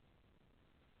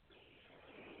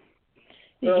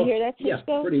 Did you hear that,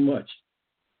 Cisco? Yeah, pretty much.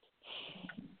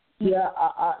 Yeah,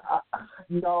 I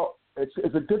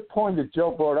it's a good point that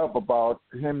Joe brought up about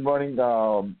him running,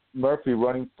 Murphy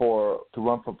running to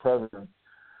run for president.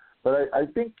 But I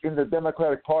think in the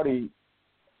Democratic Party,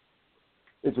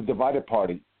 it's a divided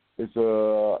party.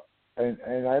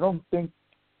 And I don't think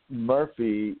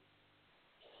Murphy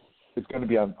is going to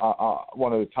be on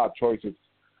one of the top choices.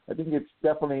 I think it's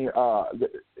definitely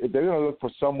if they're going to look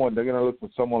for someone. They're going to look for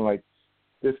someone like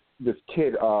this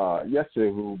kid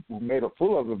yesterday who made a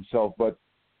fool of himself, but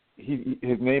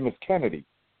his name is Kennedy.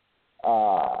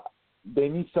 They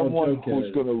need someone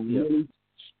who's going to really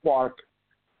spark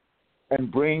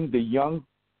and bring the young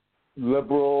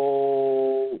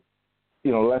liberal,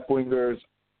 left-wingers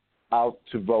out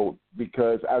to vote.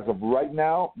 Because as of right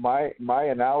now, my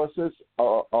analysis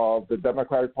of the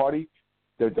Democratic Party,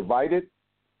 they're divided,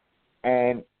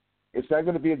 and it's not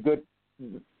going to be a good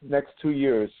next 2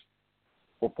 years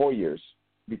or 4 years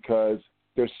because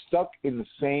they're stuck in the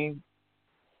same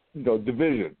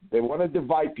division. They want to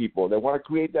divide people. They want to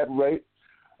create that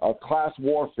class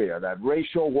warfare, that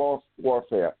racial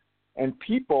warfare. And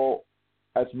people,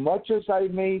 as much as I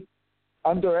may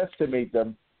underestimate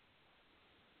them,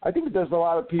 I think there's a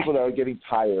lot of people that are getting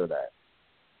tired of that.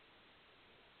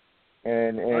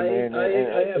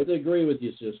 I have to agree with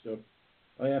you, Cisco.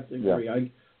 I have to agree. Yeah.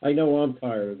 I know I'm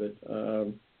tired of it.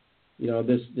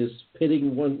 This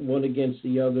pitting one against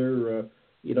the other.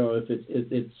 If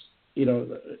it's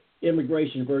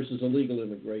immigration versus illegal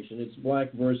immigration, it's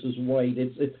black versus white.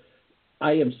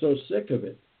 I am so sick of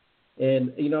it.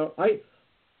 And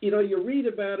you read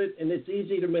about it, and it's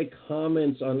easy to make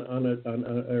comments on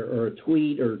a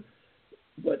tweet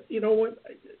but you know what?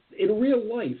 In real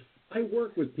life, I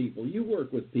work with people. You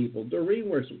work with people. Doreen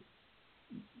works.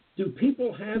 Do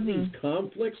people have these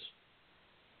conflicts?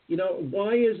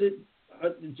 Why is it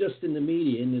just in the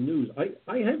media, in the news?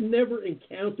 I have never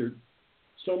encountered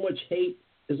so much hate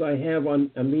as I have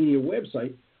on a media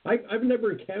website. I've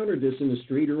never encountered this in the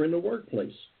street or in the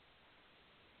workplace.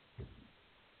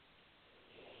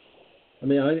 I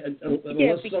mean,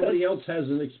 unless somebody else has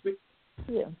an experience.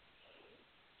 Yeah.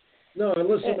 No,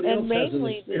 unless somebody else has an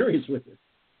experience with it.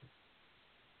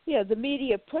 Yeah, the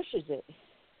media pushes it.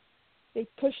 They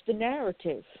push the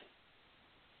narrative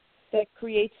that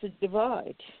creates a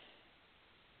divide.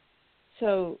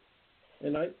 So, I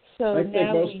think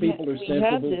most people are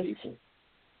sensible people.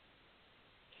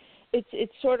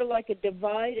 It's sort of like a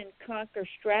divide and conquer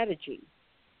strategy.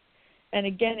 And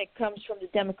again, it comes from the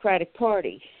Democratic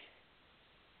Party.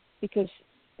 Because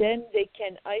then they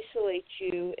can isolate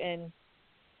you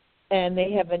and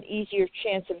they have an easier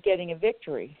chance of getting a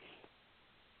victory.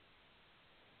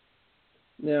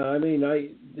 Now, I mean,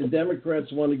 the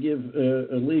Democrats want to give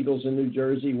illegals in New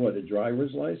Jersey, what, a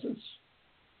driver's license?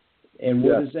 And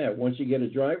what is that? Once you get a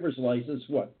driver's license,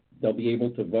 what? They'll be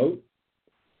able to vote?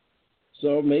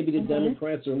 So maybe the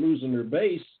Democrats are losing their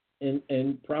base,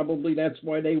 and probably that's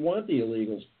why they want the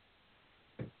illegals.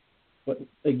 But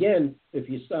again, if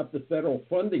you stop the federal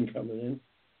funding coming in,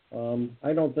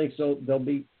 I don't think so. They'll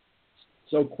be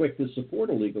so quick to support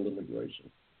illegal immigration.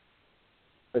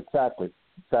 Exactly.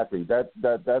 That's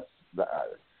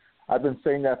I've been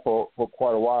saying that for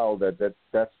quite a while.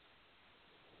 That's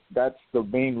the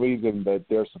main reason that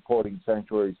they're supporting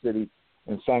sanctuary city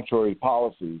and sanctuary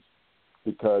policies,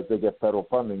 because they get federal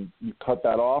funding. You cut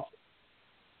that off,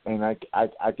 and I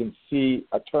can see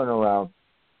a turnaround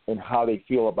in how they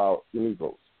feel about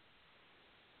illegals.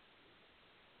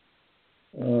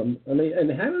 And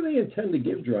how do they intend to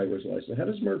give driver's license? How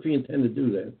does Murphy intend to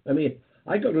do that? I mean,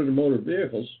 I go to the motor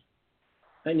vehicles.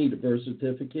 I need a birth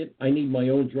certificate. I need my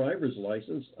own driver's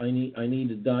license. I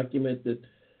need a document that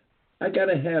I got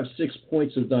to have 6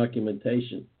 points of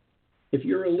documentation. If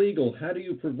you're illegal, how do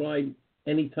you provide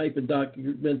any type of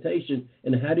documentation,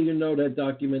 and how do you know that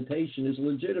documentation is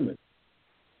legitimate?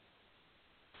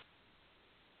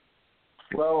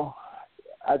 Well,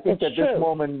 I think at this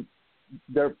moment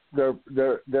they're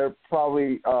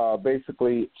probably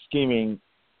basically scheming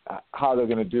how they're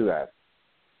going to do that,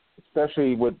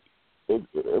 especially with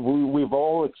we've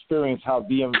all experienced how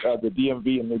the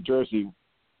DMV in New Jersey,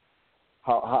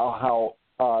 how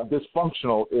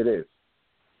dysfunctional it is.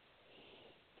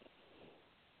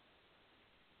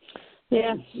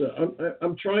 Yeah.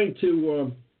 I'm trying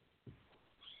to.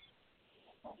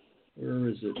 Where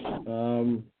is it?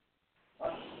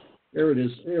 There it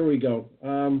is. Here we go.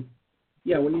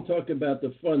 Yeah, when you talk about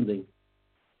the funding,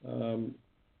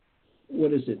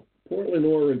 what is it? Portland,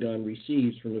 Oregon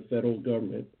receives from the federal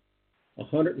government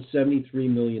 $173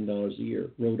 million a year.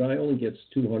 Rhode Island gets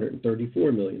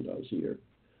 $234 million a year.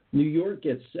 New York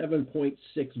gets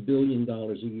 $7.6 billion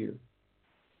a year.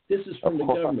 This is from the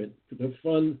government to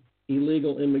fund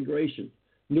illegal immigration.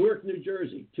 Newark, New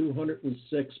Jersey,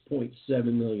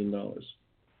 $206.7 million.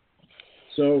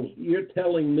 So you're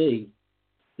telling me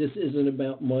this isn't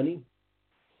about money?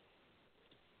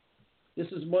 This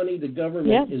is money the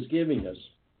government is giving us.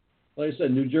 Like I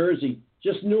said, New Jersey,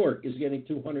 just Newark is getting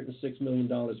 $206 million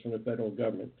from the federal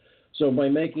government. So by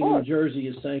making New Jersey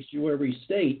a sanctuary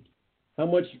state, how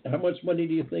much money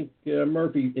do you think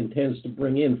Murphy intends to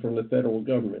bring in from the federal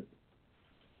government?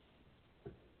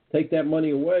 Take that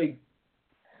money away,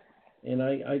 and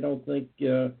I don't think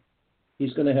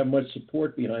he's going to have much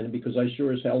support behind him, because I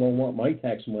sure as hell don't want my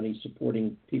tax money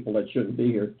supporting people that shouldn't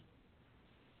be here.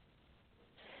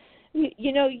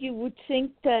 You know, you would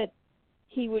think that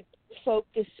he would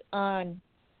focus on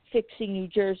fixing New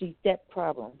Jersey's debt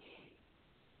problem.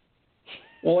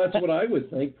 Well, that's what I would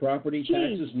think. Property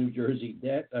taxes, New Jersey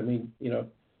debt. I mean,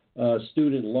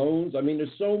 student loans. I mean,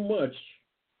 there's so much.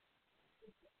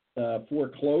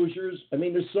 Foreclosures. I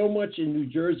mean, there's so much in New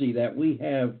Jersey that we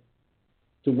have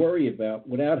to worry about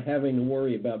without having to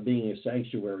worry about being a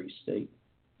sanctuary state.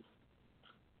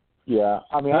 Yeah,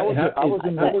 I mean, I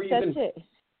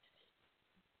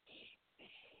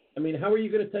mean, how are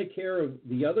you going to take care of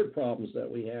the other problems that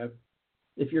we have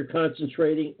if you're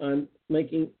concentrating on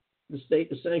making the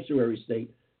state a sanctuary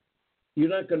state? You're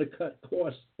not going to cut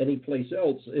costs anyplace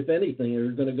else. If anything, they're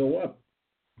going to go up.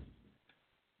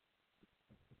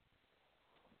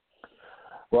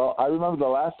 Well, I remember the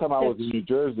last time I was in New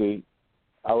Jersey,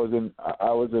 I was in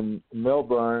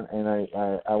Melbourne, and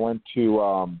I went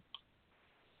to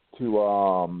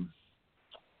New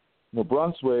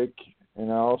Brunswick, and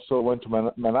I also went to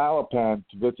Manalapan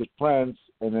to visit friends,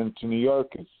 and then to New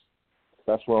York.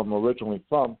 That's where I'm originally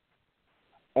from.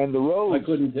 And the roads, I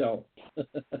couldn't tell.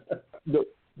 the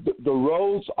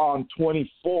roads on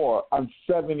 24, on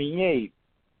 78,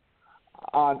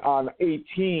 on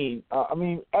 18. I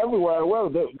mean, everywhere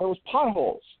there was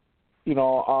potholes.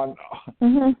 On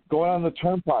going on the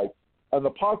turnpike, on the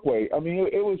parkway. I mean,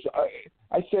 it was.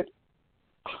 I said,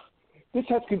 this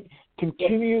has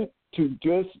continued to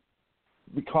just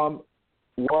become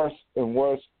worse and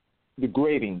worse,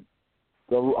 degrading.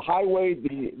 The highway,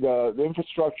 the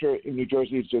infrastructure in New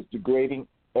Jersey is just degrading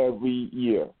every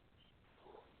year.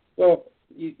 Well,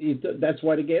 that's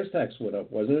why the gas tax went up,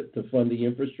 wasn't it? To fund the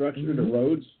infrastructure, the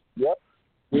roads. Yep.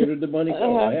 Where did the money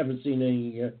go? I haven't seen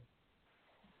any.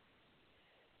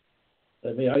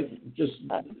 I mean,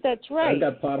 that's right. I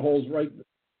got potholes right.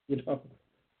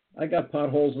 I got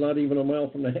potholes not even a mile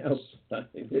from the house.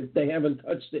 They haven't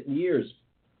touched it in years.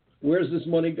 Where's this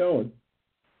money going?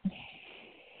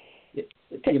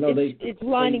 It's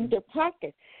lining their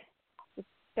pockets.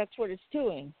 That's what it's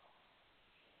doing.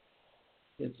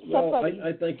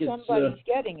 I think it's somebody's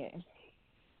getting it.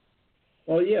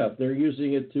 Well, yeah, they're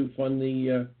using it to fund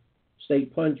the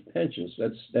state pensions.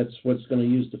 That's what's going to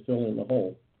use to fill in the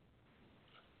hole.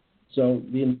 So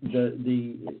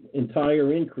the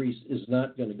entire increase is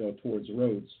not going to go towards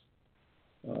roads.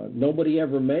 Nobody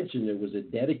ever mentioned it was a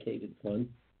dedicated fund,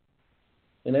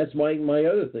 and that's my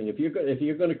other thing. If you're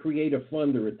going to create a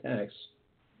fund or a tax,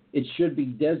 it should be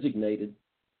designated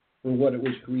for what it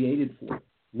was created for,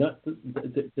 not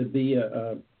to be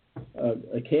a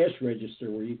cash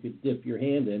register where you could dip your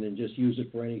hand in and just use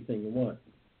it for anything you want.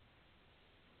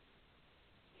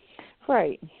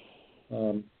 Right.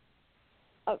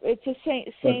 It's the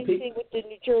same thing with the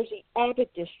New Jersey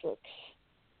Abbott districts.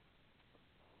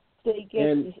 They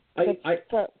get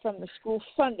from the school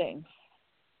funding.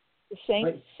 The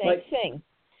same thing.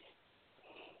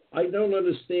 I don't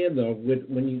understand, though,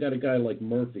 when you got a guy like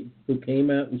Murphy who came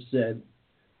out and said,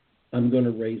 I'm going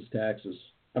to raise taxes.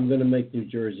 I'm going to make New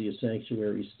Jersey a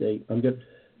sanctuary state.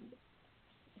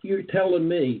 You're telling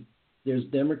me there's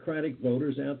Democratic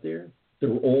voters out there?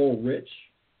 They're all rich?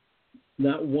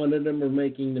 Not one of them are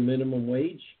making the minimum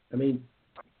wage? I mean,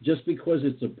 just because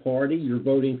it's a party, you're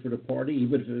voting for the party,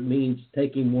 even if it means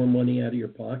taking more money out of your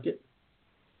pocket?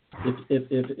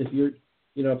 If you're,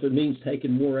 if it means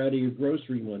taking more out of your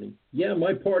grocery money. Yeah,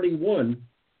 my party won,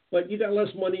 but you got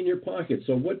less money in your pocket,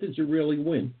 so what did you really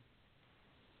win?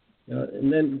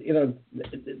 And then,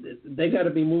 they got to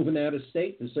be moving out of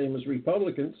state the same as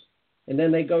Republicans, and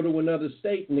then they go to another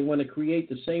state and they want to create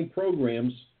the same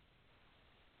programs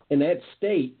in that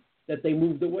state that they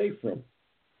moved away from.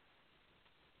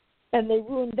 And they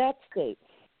ruined that state.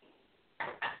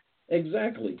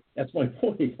 Exactly. That's my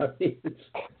point. I mean,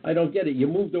 I don't get it. You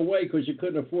moved away because you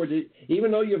couldn't afford it.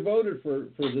 Even though you voted for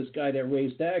this guy that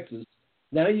raised taxes,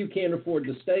 now you can't afford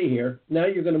to stay here. Now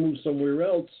you're going to move somewhere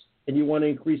else, and you want to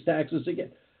increase taxes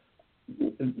again.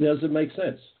 It doesn't make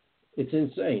sense. It's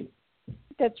insane.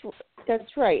 That's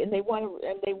right. And they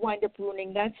wind up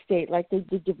ruining that state like they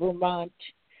did to Vermont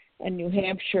and New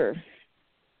Hampshire.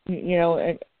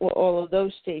 And all of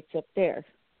those states up there.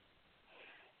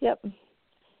 Yep.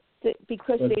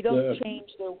 Because they don't change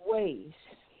their ways.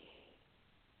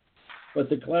 But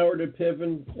the Cloward and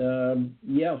Piven,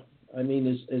 yeah. I mean,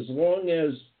 as long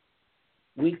as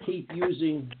we keep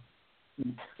using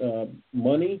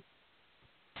money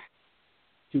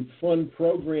to fund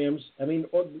programs, I mean,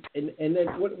 and then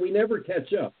we never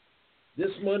catch up.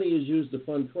 This money is used to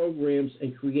fund programs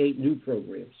and create new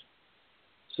programs.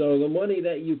 So the money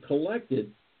that you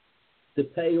collected to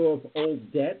pay off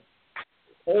old debt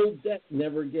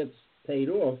never gets paid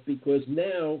off because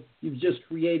now you've just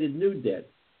created new debt.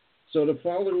 So the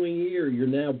following year, you're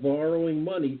now borrowing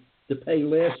money to pay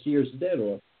last year's debt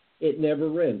off. It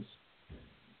never ends.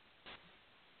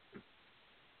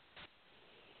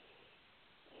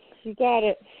 You got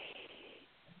it.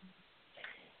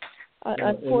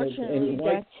 Unfortunately,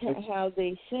 that's how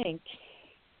they think.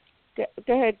 Go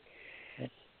ahead.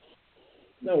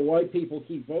 No, why people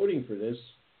keep voting for this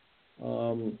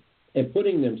and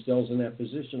putting themselves in that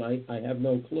position, I have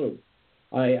no clue.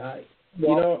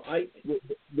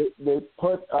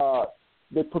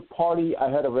 They put party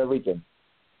ahead of everything.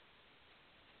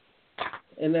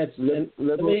 And that's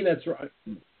that's right.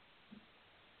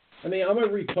 I mean, I'm a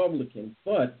Republican,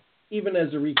 but even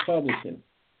as a Republican,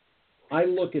 I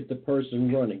look at the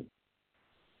person running.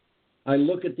 I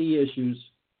look at the issues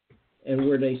and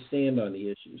where they stand on the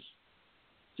issues.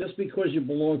 Just because you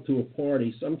belong to a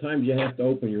party, sometimes you have to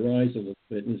open your eyes a little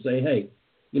bit and say, hey,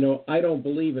 I don't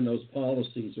believe in those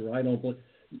policies, or I don't believe.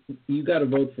 You got to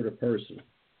vote for the person.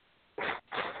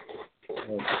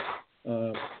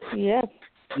 Yeah.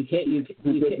 You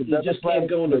just can't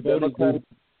go in the voting booth.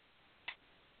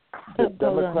 The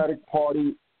Democratic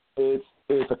Party is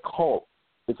a cult.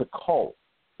 It's a cult.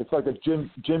 It's like a Jim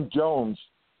Jones,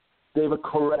 David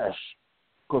Koresh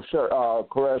cult.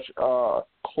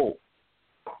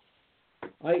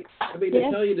 I mean,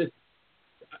 to tell you that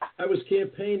I was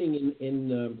campaigning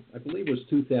in I believe it was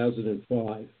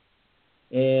 2005,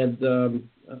 and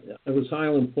I was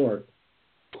Highland Park.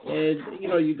 And,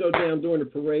 you go down during the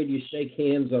parade, you shake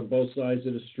hands on both sides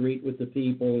of the street with the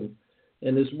people.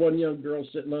 And this one young girl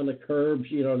sitting on the curb,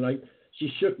 and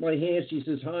she shook my hand. She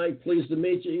says, hi, pleased to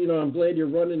meet you. I'm glad you're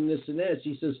running this and that.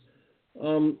 She says,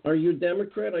 are you a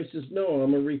Democrat? I says, no,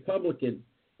 I'm a Republican.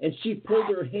 And she pulled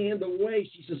her hand away.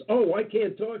 She says, oh, I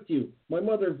can't talk to you. My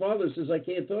mother and father says I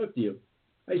can't talk to you.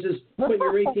 I says, but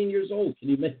you're 18 years old.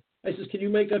 I says, can you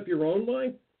make up your own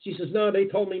mind? She says, no, they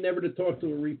told me never to talk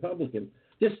to a Republican.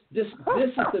 This is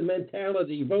the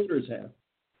mentality voters have.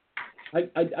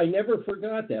 I never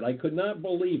forgot that. I could not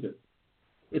believe it.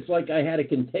 It's like I had a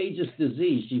contagious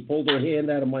disease. She pulled her hand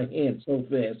out of my hand so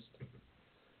fast.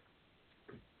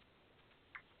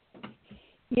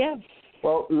 Yeah.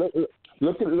 Well,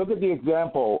 look at the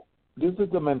example. This is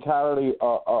the mentality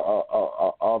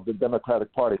of the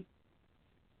Democratic Party.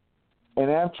 An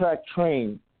Amtrak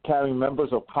train carrying members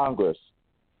of Congress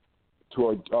to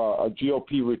a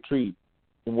GOP retreat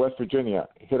in West Virginia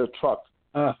hit a truck,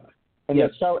 and yes.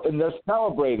 they're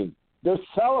celebrating. They're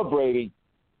celebrating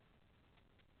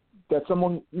that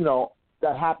someone,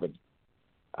 that happened.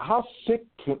 How sick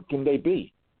can they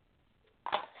be?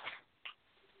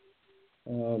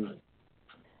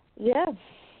 Yeah.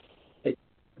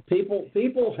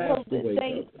 People have to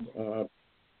wake up.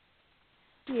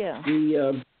 Yeah.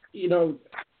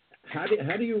 How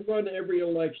do you run every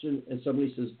election and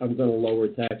somebody says, I'm going to lower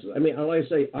taxes? I mean, like I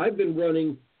say, I've been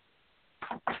running.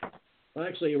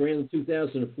 Actually, I ran in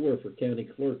 2004 for county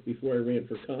clerk before I ran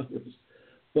for Congress.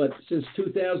 But since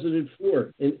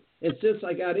 2004, and since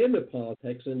I got into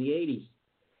politics in the 80s,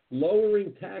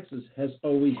 lowering taxes has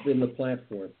always been the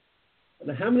platform.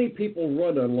 Now, how many people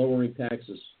run on lowering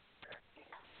taxes?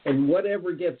 And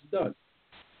whatever gets done?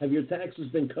 Have your taxes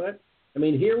been cut? I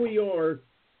mean, here we are.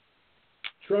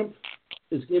 Trump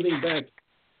is giving back,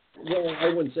 well, I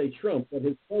wouldn't say Trump, but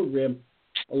his program,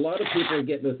 a lot of people are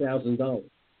getting $1,000.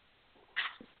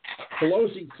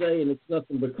 Pelosi's saying it's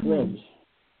nothing but crumbs.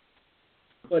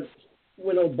 But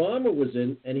when Obama was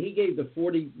in and he gave the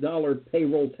 $40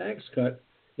 payroll tax cut,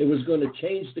 it was going to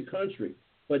change the country.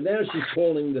 But now she's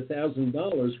calling the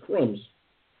 $1,000 crumbs.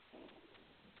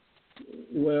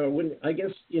 Well, I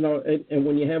guess, and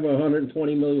when you have a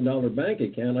 $120 million bank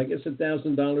account, I guess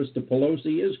 $1,000 to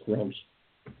Pelosi is crumbs.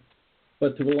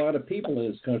 But to a lot of people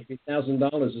in this country,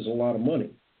 $1,000 is a lot of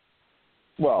money.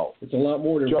 Well, it's a lot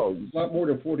more than Joe,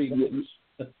 $40.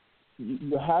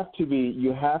 You have to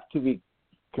be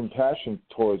compassionate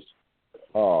towards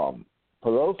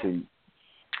Pelosi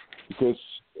because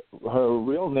her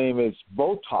real name is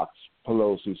Botox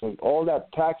Pelosi. So all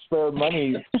that taxpayer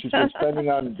money she's been spending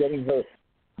on getting her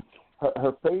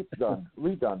face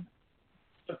redone.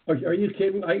 Are you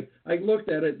kidding? I looked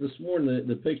at it this morning,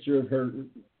 the picture of her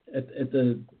at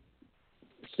the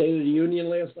State of the Union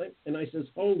last night, and I says,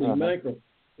 holy mackerel.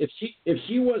 If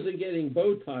she wasn't getting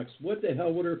Botox, what the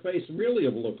hell would her face really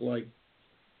have looked like?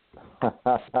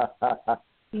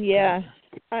 Yeah,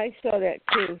 I saw that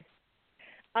too.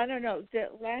 I don't know.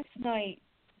 Last night,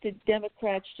 the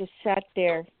Democrats just sat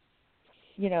there.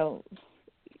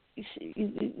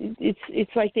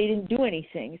 It's like they didn't do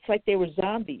anything. It's like they were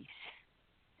zombies.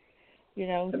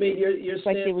 I mean, you're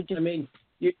like they were just. I mean,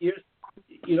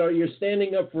 you're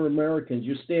standing up for Americans.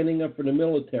 You're standing up for the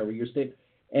military.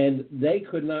 And they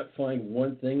could not find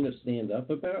one thing to stand up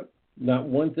about. Not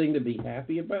one thing to be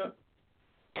happy about.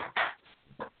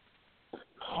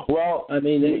 Well, I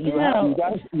mean, you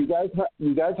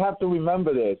guys have to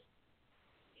remember this: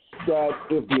 that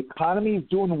if the economy is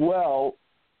doing well,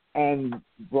 and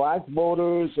black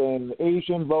voters and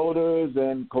Asian voters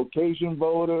and Caucasian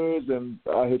voters and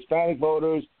Hispanic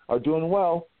voters are doing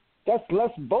well, that's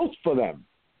less votes for them.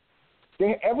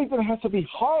 Everything has to be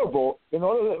horrible in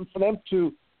order for them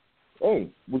to, hey,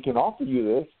 we can offer you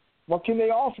this. What can they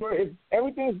offer if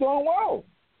everything is doing well?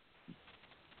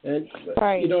 And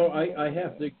right. I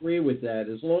have to agree with that.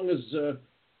 As long as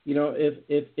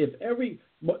if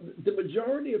the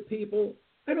majority of people,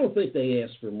 I don't think they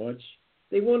ask for much.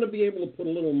 They want to be able to put a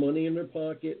little money in their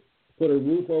pocket, put a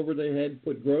roof over their head,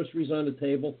 put groceries on the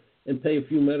table, and pay a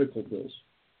few medical bills,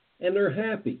 and they're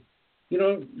happy.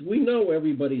 We know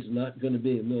everybody's not going to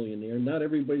be a millionaire. Not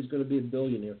everybody's going to be a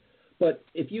billionaire. But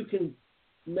if you can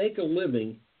make a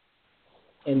living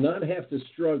and not have to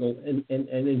struggle and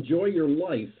enjoy your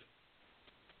life,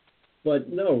 but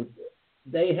no,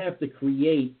 they have to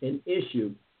create an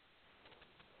issue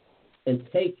and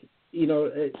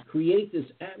create this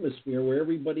atmosphere where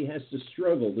everybody has to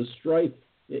struggle, the strife,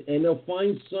 and they'll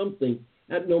find something,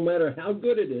 and no matter how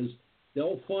good it is,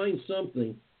 they'll find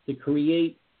something to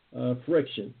create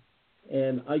friction.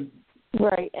 And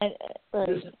Right,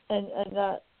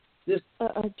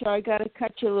 Joe, I got to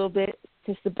cut you a little bit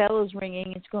because the bell is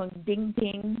ringing. It's going ding,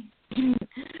 ding.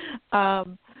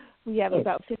 We have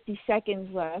about 50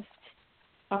 seconds left.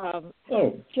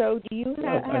 Joe, do you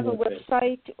have a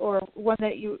website or one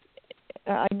that you?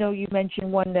 I know you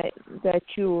mentioned one that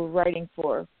you were writing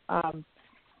for,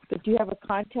 but do you have a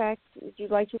contact that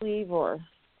you'd like to leave or?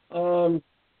 Well,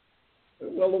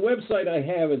 the website I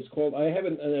have,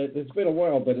 it's been a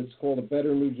while, but it's called A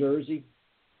Better New Jersey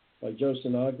by Joe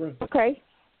Sinagra. Okay.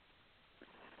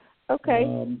 A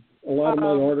lot of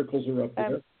my articles are up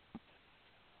there.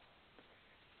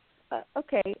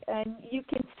 Okay, and you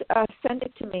can send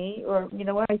it to me, or you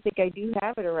know what? I think I do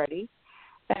have it already,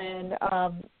 and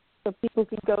so people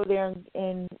can go there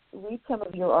and read some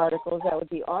of your articles. That would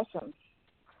be awesome.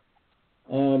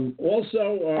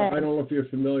 Also, I don't know if you're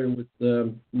familiar with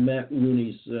Matt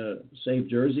Rooney's Save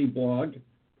Jersey blog.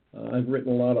 I've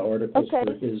written a lot of articles for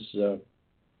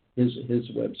his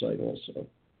website also.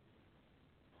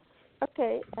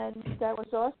 Okay, and that was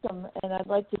awesome. And I'd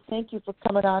like to thank you for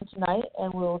coming on tonight,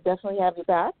 and we'll definitely have you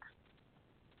back.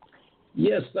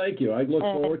 Yes, thank you. I look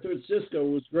forward to it. Cisco,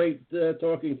 it was great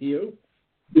talking to you.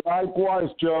 Likewise,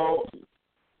 Joe.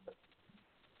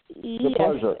 Yes,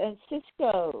 pleasure. and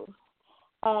Cisco,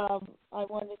 I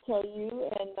want to tell you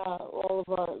and all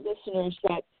of our listeners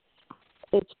that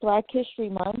it's Black History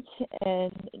Month,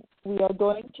 and we are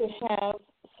going to have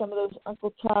some of those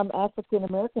Uncle Tom African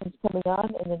Americans coming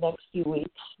on in the next few weeks.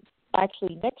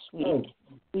 Actually, next week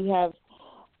we have,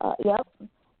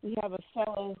 we have a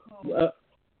fellow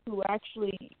who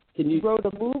actually wrote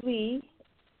a movie.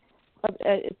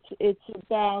 It's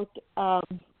about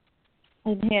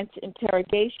enhanced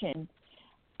interrogation,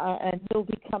 and he'll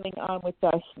be coming on with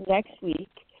us next week.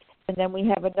 And then we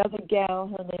have another gal,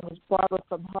 her name is Barbara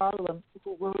from Harlem,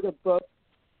 who wrote a book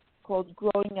called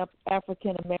Growing Up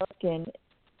African American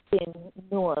in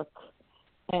Newark.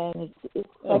 And it's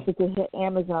expected to hit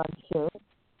Amazon soon.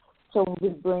 So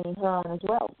we'll be bringing her on as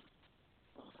well.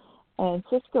 And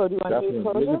Cisco, do you want to do a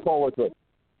closer? Looking forward to it.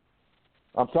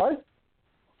 I'm sorry?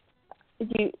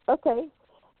 Okay.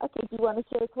 Do you want to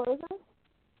say a closer?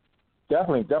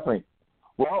 Definitely.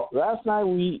 Well, last night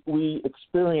we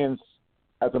experienced,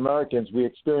 as Americans,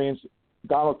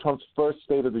 Donald Trump's first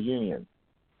State of the Union.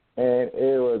 And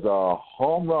it was a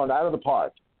home run out of the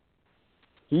park.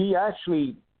 He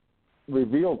actually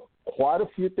revealed quite a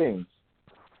few things.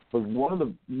 But one of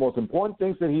the most important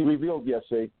things that he revealed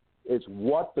yesterday is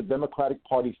what the Democratic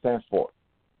Party stands for.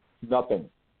 Nothing.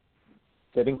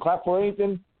 They didn't clap for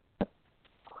anything,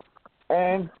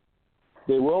 and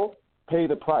they will pay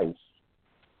the price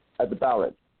at the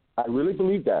ballot. I really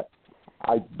believe that.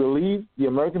 I believe the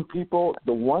American people,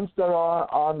 the ones that are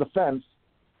on the fence,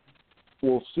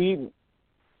 will see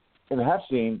and have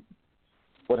seen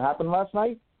what happened last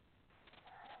night,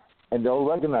 and they'll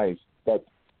recognize that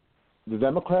the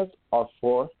Democrats are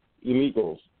for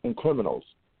illegals and criminals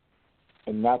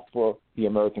and not for the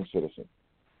American citizen.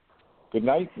 Good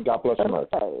night. God bless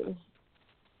America.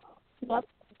 Yep.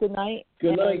 Good night.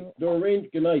 Good night, Doreen.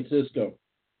 Good night, Cisco.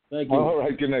 Thank you. All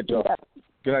right. Good night, Joe. Yeah.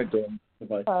 Good night, Doreen.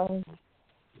 Bye-bye.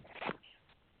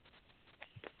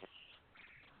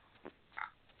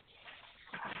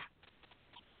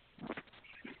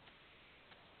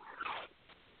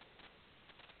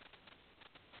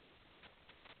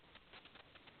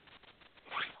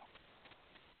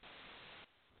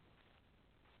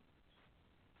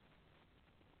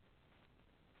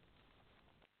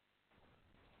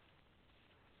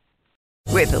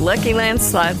 With the Lucky Land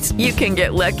Slots, you can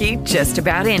get lucky just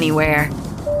about anywhere.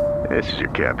 This is your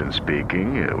captain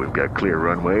speaking. We've got clear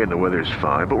runway and the weather's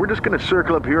fine, but we're just going to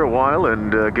circle up here a while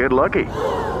and get lucky.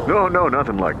 No,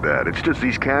 nothing like that. It's just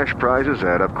these cash prizes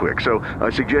add up quick. So I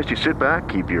suggest you sit back,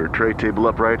 keep your tray table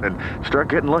upright, and start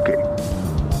getting lucky.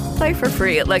 Play for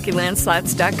free at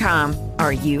LuckyLandSlots.com.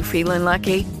 Are you feeling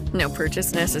lucky? No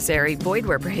purchase necessary. Void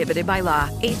where prohibited by law.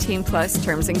 18+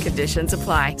 terms and conditions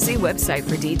apply. See website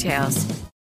for details.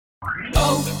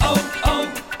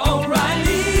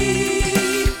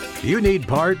 O'Reilly. You need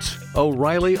parts?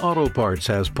 O'Reilly Auto Parts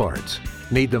has parts.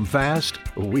 Need them fast?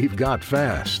 We've got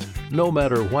fast. No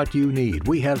matter what you need,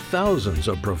 we have thousands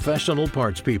of professional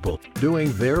parts people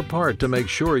doing their part to make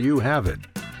sure you have it.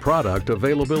 Product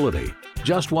availability.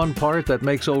 Just one part that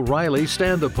makes O'Reilly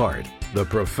stand apart. The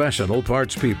professional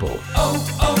parts people.